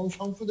হয়েছে। এবং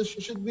সংসদের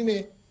শেষের দিনে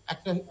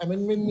একটা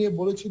অ্যামেন্ডমেন্ট নিয়ে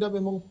বলেছিলাম,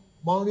 এবং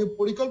মাননীয়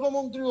পরিকল্পনা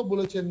মন্ত্রীও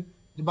বলেছেন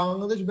যে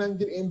বাংলাদেশ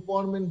ব্যাংকের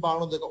এমপাওয়ারমেন্ট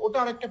বাড়ানো দরকার। ওটা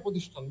আরেকটা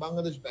প্রতিষ্ঠান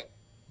বাংলাদেশ ব্যাংক,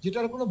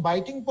 যেটার কোনো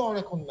বাইটিং পাওয়ার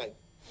এখন নাই।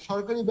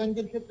 সরকারি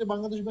ব্যাংকের ক্ষেত্রে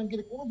বাংলাদেশ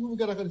ব্যাংকের কোনো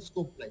ভূমিকা রাখার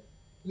স্কোপ নাই।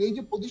 এই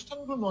যে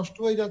প্রতিষ্ঠানগুলো নষ্ট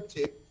হয়ে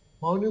যাচ্ছে,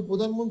 মাননীয়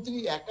প্রধানমন্ত্রী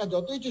একা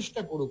যতই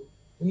চেষ্টা করুক,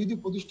 উনি যদি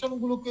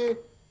প্রতিষ্ঠানগুলোকে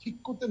ঠিক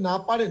করতে না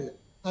পারেন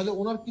তাহলে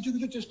ওনার কিছু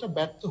কিছু চেষ্টা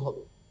ব্যর্থ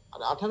হবে।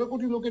 আর 18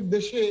 কোটি লোকের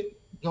দেশে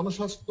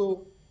জনস্বাস্থ্য,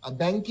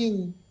 ব্যাংকিং,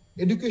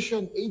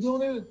 এডুকেশন, এই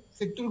ধরনের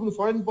সেক্টরগুলো,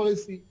 ফরেন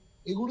পলিসি,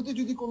 এগুলোতে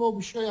যদি কোনো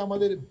বিষয়ে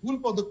আমাদের ভুল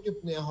পদক্ষেপ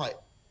নেওয়া হয়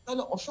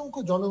তাহলে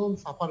অসংখ্য জনগণ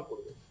সাফার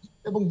করবে।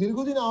 এবং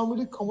দীর্ঘদিন আওয়ামী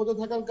লীগ ক্ষমতা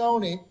থাকার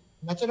কারণে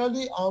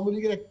ন্যাচারালি আওয়ামী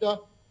লীগের একটা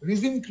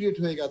রিজিম ক্রিয়েট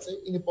হয়ে গেছে,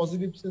 in a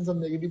positive sense R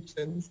negative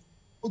sense.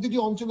 প্রতিটি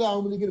অঞ্চলে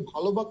আওয়ামী লীগের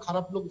ভালো বা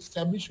খারাপ লোক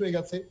এস্টাবলিশ হয়ে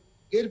গেছে।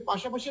 এর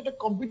পাশাপাশি একটা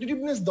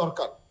কম্পিটিটিভনেস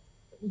দরকার।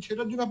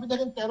 সেটার জন্য আপনি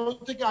দেখেন 13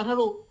 থেকে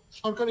 18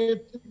 সরকারের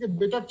থেকে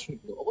বেটার ছিল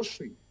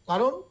অবশ্যই,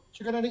 কারণ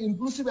সেখানে একটা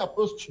ইনক্লুসিভ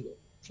অ্যাপ্রোচ ছিল।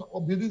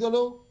 বিরোধী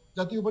দলেও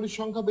জাতীয় পার্টির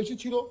সংখ্যা বেশি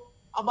ছিল,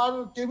 আবার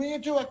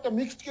ক্যাবিনেটেও একটা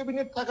মিক্সড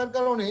ক্যাবিনেট থাকার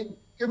কারণে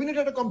ক্যাবিনেট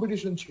একটা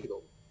কম্পিটিশন ছিল,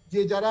 যে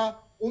যারা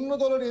অন্য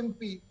দলের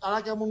এমপি তারা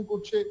কেমন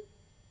করছে,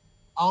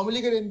 আওয়ামী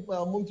লীগের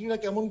মন্ত্রীরা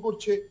কেমন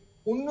করছে,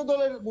 অন্য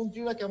দলের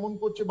মন্ত্রীরা কেমন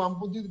করছে।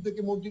 বামপন্থী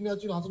থেকে মন্ত্রী নেওয়া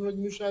ছিল হাসান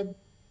রাজিনুর সাহেব,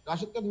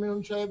 রাশেদ খান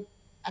মেনন সাহেব।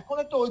 এখন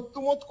একটা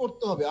ঐক্যমত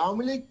করতে হবে।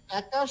 আওয়ামী লীগ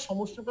একা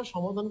সমস্যাটা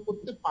সমাধান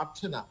করতে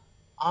পারছে না,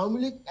 আওয়ামী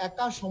লীগ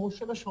একা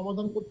সমস্যাটা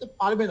সমাধান করতে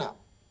পারবে না।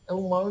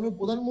 এবং মাননীয়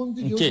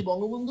প্রধানমন্ত্রী যেহেতু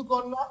বঙ্গবন্ধু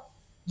কন্যা,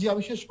 যে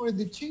আমি শেষ করে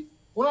দিচ্ছি,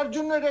 ওনার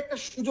জন্য এটা একটা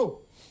সুযোগ।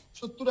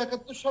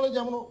 70-71 সালে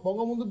যেমন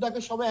বঙ্গবন্ধুর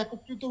ডাকে সবাই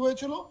একত্রিত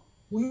হয়েছিল,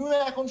 উনিও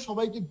এখন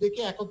সবাইকে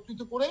ডেকে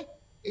একত্রিত করে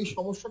এই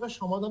সমস্যাটা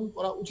সমাধান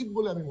করা উচিত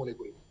বলে আমি মনে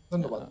করি।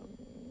 ধন্যবাদ।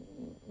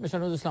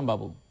 মিস্টার ইসলাম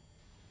বাবু।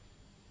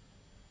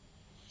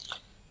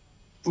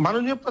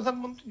 মাননীয়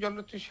প্রধানমন্ত্রী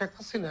জননেত্রী শেখ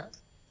হাসিনা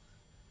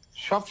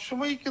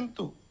সবসময়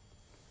কিন্তু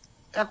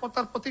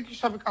একতার প্রতীক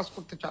হিসাবে কাজ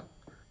করতে চান।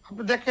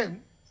 আপনি দেখেন,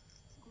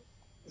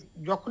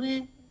 যখনই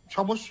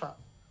সমস্যা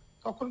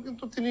তখন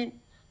কিন্তু তিনি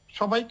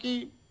সবাইকেই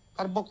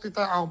তার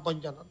বক্তৃতায় আহ্বান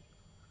জানান।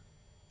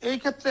 এই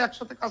ক্ষেত্রে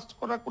একসাথে কাজ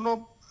করা, কোনো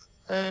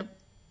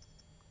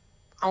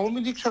আওয়ামী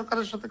লীগ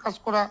সরকারের সাথে কাজ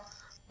করা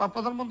বা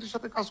প্রধানমন্ত্রীর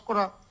সাথে কাজ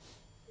করা,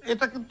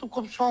 এটা কিন্তু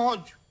খুব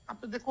সহজ।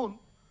 আপনি দেখুন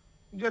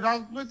যে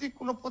রাজনৈতিক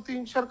কোনো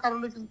প্রতিহিংসার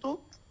কারণে কিন্তু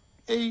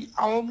এই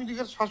আওয়ামী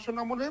লীগের শাসন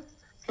আমলে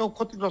কেউ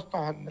ক্ষতিগ্রস্ত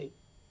হন নাই।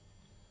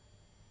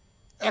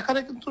 এখানে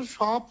কিন্তু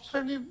সব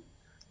শ্রেণীর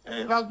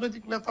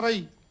রাজনৈতিক নেতারাই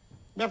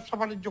ব্যবসা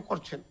বাণিজ্য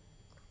করছেন।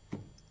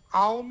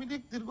 আওয়ামী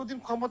লীগ দীর্ঘদিন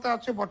ক্ষমতায়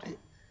আছে বটে,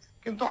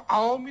 কিন্তু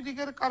আওয়ামী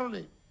লীগের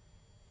কারণে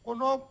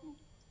কোনো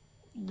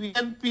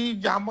বিএনপি,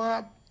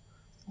 জামাত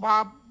বা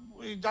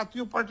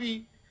জাতীয় পার্টি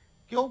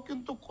কেউ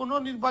কিন্তু কোনো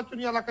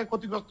নির্বাচনী এলাকায়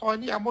ক্ষতিগ্রস্ত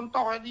হয়নি। এমনটা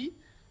হয়নি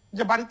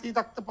যে বাড়িতেই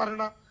থাকতে পারে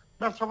না,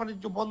 ব্যবসা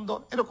বাণিজ্য বন্ধ,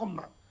 এরকম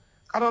না।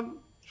 কারণ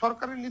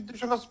সরকারের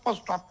নির্দেশনা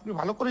স্পষ্ট, আপনি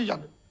ভালো করেই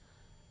জানেন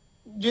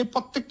যে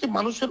প্রত্যেকটি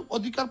মানুষের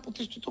অধিকার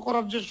প্রতিষ্ঠিত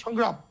করার যে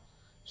সংগ্রাম,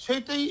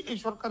 সেইটাই এই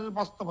সরকারের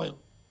বাস্তবায়ন।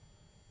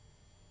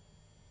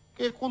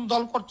 কে কোন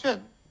দল করছেন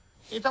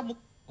এটা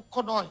মুখ্য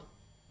নয়,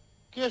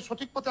 কে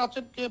সঠিক পথে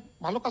আছেন, কে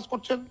ভালো কাজ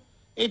করছেন,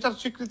 এইটার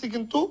স্বীকৃতি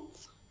কিন্তু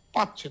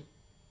পাচ্ছেন।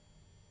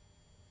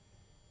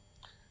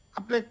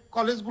 আপনি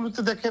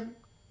কলেজগুলিতে দেখেন,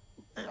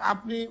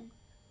 আপনি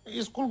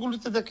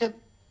স্কুলগুলিতে দেখেন,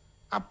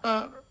 আপনার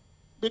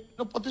বিভিন্ন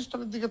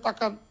প্রতিষ্ঠানের দিকে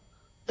তাকান,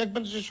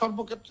 দেখবেন যে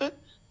সর্বক্ষেত্রে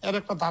এর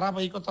একটা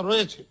ধারাবাহিকতা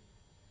রয়েছে।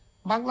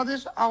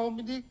 বাংলাদেশ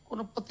আওয়ামী লীগ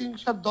কোনো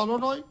প্রতিহিংসার দলও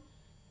নয়,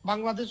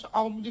 বাংলাদেশ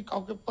আওয়ামী লীগ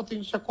কাউকে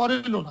প্রতিহিংসা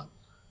করেন না।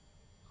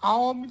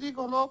 আওয়ামী লীগ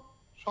হলো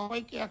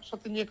সবাইকে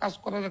একসাথে নিয়ে কাজ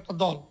করার একটা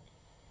দল।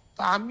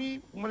 তা আমি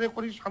মনে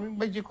করি শামীম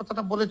ভাই যে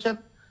কথাটা বলেছেন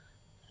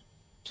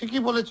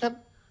ঠিকই বলেছেন।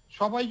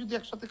 সবাই যদি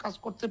একসাথে কাজ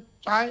করতে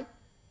চায়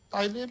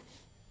তাইলে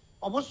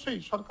অবশ্যই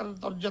সরকারের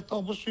দরজা তো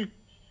অবশ্যই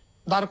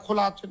দ্বার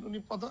খোলা আছেন। উনি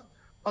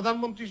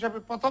প্রধানমন্ত্রী হিসাবে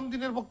প্রথম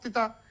দিনের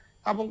বক্তৃতা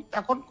এবং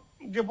এখন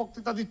যে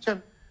বক্তৃতা দিচ্ছেন,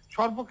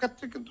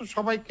 সর্বক্ষেত্রে কিন্তু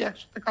সবাইকে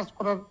একসাথে কাজ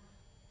করার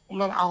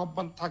ওনার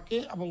আহ্বান থাকে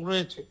এবং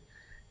রয়েছে।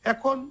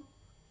 এখন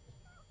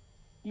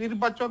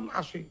নির্বাচন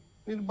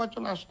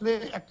আসলে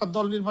একটা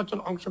দল নির্বাচন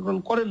অংশগ্রহণ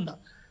করেন না,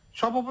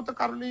 স্বভাবত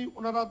কারণেই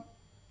ওনারা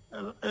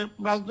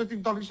রাজনৈতিক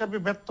দল হিসাবে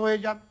ব্যর্থ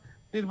হয়ে যান,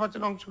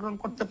 নির্বাচনে অংশগ্রহণ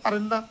করতে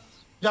পারেন না।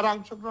 যারা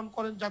অংশগ্রহণ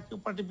করেন জাতীয়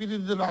পার্টি,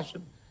 বিরোধী দলে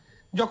আসেন।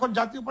 যখন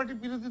জাতীয় পার্টি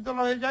বিরোধী দল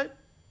হয়ে যায়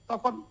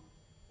তখন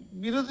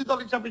বিরোধী দল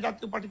হিসাবে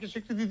জাতীয় পার্টিকে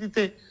স্বীকৃতি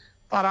দিতে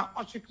তারা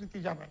অস্বীকৃতি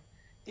জানায়।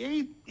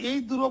 এই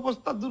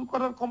দুরবস্থা দূর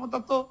করার ক্ষমতা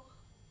তো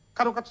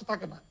কারো কাছে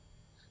থাকে না।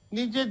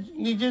 নিজে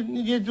নিজে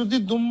নিজে যদি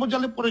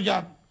দুম্বজালে পড়ে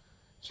যান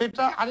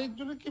সেটা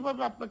আরেকজনে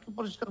কিভাবে আপনাকে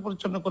পরিষ্কার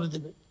পরিচ্ছন্ন করে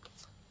দেবে?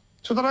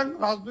 সুতরাং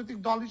রাজনৈতিক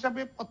দল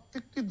হিসাবে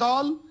প্রত্যেকটি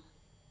দল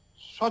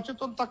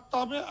সচেতন থাকতে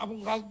হবে এবং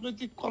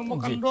রাজনৈতিক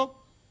কর্মকাণ্ড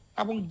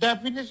এবং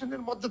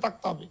ডেফিনেশনের মধ্যে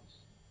থাকতে হবে।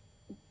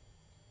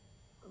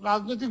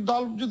 রাজনৈতিক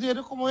দল যদি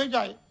এরকম হয়ে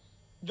যায়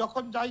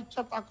যখন যা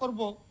ইচ্ছা তা করব,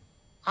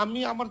 আমি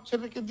আমার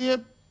ছেলেকে দিয়ে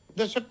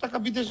দেশের টাকা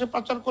বিদেশে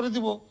পাচার করে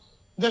দিব,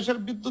 দেশের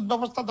বিদ্যুৎ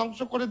ব্যবস্থা ধ্বংস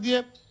করে দিয়ে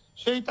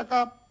সেই টাকা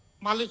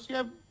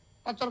মালয়েশিয়ায়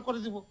পাচার করে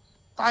দিব,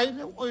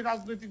 তাইলে ওই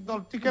রাজনৈতিক দল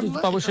টিকেন না।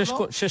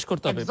 শেষ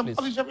করতে হবে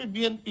এক্সাম্পল হিসেবে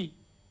বিএনপি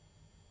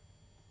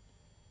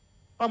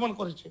প্রমাণ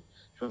করেছে।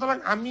 সুতরাং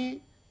আমি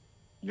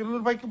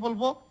জলিলুর ভাইকে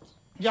বলবো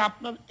যে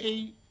আপনার এই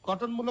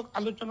গঠনমূলক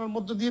আলোচনার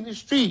মধ্য দিয়ে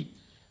নিশ্চয়ই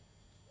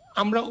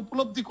আমরা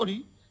উপলব্ধি করি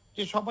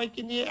যে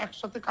সবাইকে নিয়ে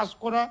একসাথে কাজ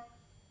করা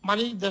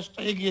মানেই দেশটা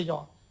এগিয়ে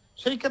যাওয়া।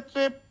 সেই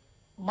ক্ষেত্রে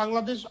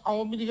বাংলাদেশ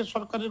আওয়ামী লীগের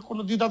সরকারের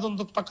কোনো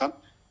দ্বিধাদ্বন্দ্ব থাকার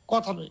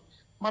কথা নয়।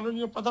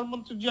 মাননীয়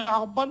প্রধানমন্ত্রীর যে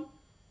আহ্বান,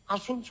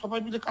 আসুন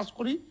সবাই মিলে কাজ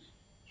করি,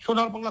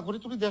 সোনার বাংলা গড়ে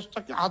তুলি,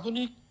 দেশটাকে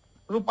আধুনিক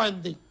রূপায়ণ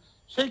দেই,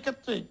 সেই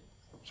ক্ষেত্রে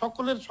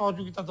সকলের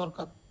সহযোগিতা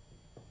দরকার।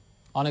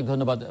 অনেক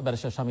ধন্যবাদ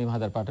ব্যারিস্টার শামীম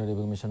হায়দার পাটোয়ারী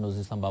এবং মিস্টার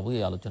নজরুল ইসলাম বাবু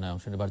এই আলোচনায়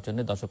অংশ নেবার জন্য।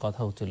 দর্শক,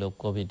 কথা হচ্ছিল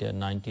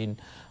কোভিড-19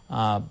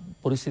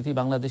 পরিস্থিতি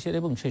বাংলাদেশের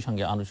এবং সেই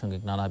সঙ্গে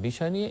আনুষঙ্গিক নানা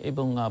বিষয় নিয়ে,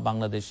 এবং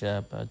বাংলাদেশ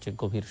যে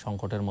গভীর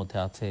সংকটের মধ্যে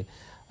আছে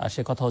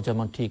সে কথাও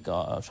যেমন ঠিক,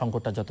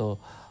 সংকটটা যত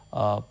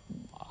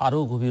আরও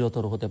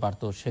গভীরতর হতে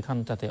পারত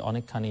সেখানটাতে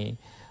অনেকখানি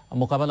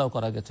মোকাবেলাও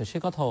করা গেছে সে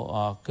কথাও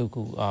কেউ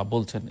কেউ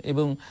বলছেন।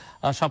 এবং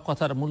সব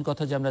কথার মূল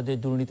কথা যে আমরা যে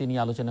দুর্নীতি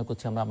নিয়ে আলোচনা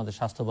করছি, আমরা আমাদের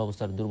স্বাস্থ্য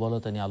ব্যবস্থার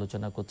দুর্বলতা নিয়ে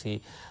আলোচনা করছি,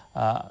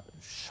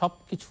 সব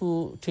কিছু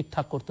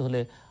ঠিকঠাক করতে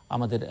হলে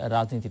আমাদের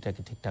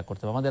রাজনীতিটাকে ঠিকঠাক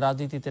করতে হবে। আমাদের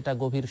রাজনীতিতে একটা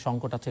গভীর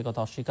সংকট আছে,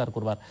 কথা অস্বীকার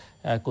করবার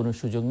কোনো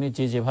সুযোগ নেই।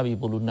 যে যেভাবেই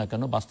বলুন না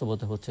কেন,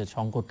 বাস্তবতা হচ্ছে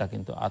সংকটটা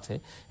কিন্তু আছে,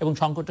 এবং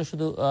সংকটটা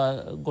শুধু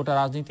গোটা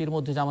রাজনীতির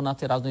মধ্যে যেমন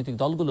আছে, রাজনৈতিক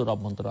দলগুলোর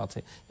অভ্যন্তর আছে,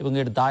 এবং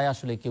এর দায়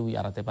আসলে কেউই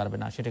এড়াতে পারবে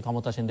না। সেটা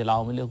ক্ষমতাসীনদের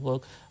আওয়ামী লীগ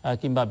হোক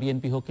কিংবা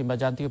বিএনপি হোক কিংবা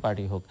জাতীয়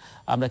পার্টি হোক,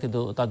 আমরা কিন্তু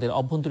তাদের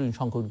অভ্যন্তরীণ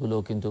সংকটগুলো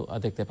কিন্তু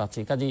দেখতে পাচ্ছি।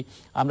 কাজেই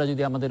আমরা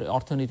যদি আমাদের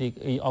অর্থনৈতিক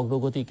এই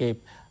অগ্রগতিকে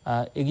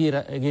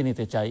এগিয়ে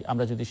নিতে চাই,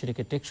 আমরা যদি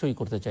সেটাকে টেকসই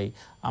করতে চাই,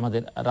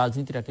 আমাদের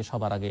রাজনীতিটাকে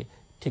সবার আগে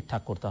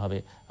ঠিকঠাক করতে হবে।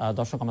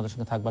 দর্শক, আমাদের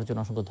সঙ্গে থাকবার জন্য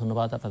অসংখ্য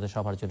ধন্যবাদ। আপনাদের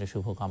সবার জন্য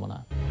শুভকামনা।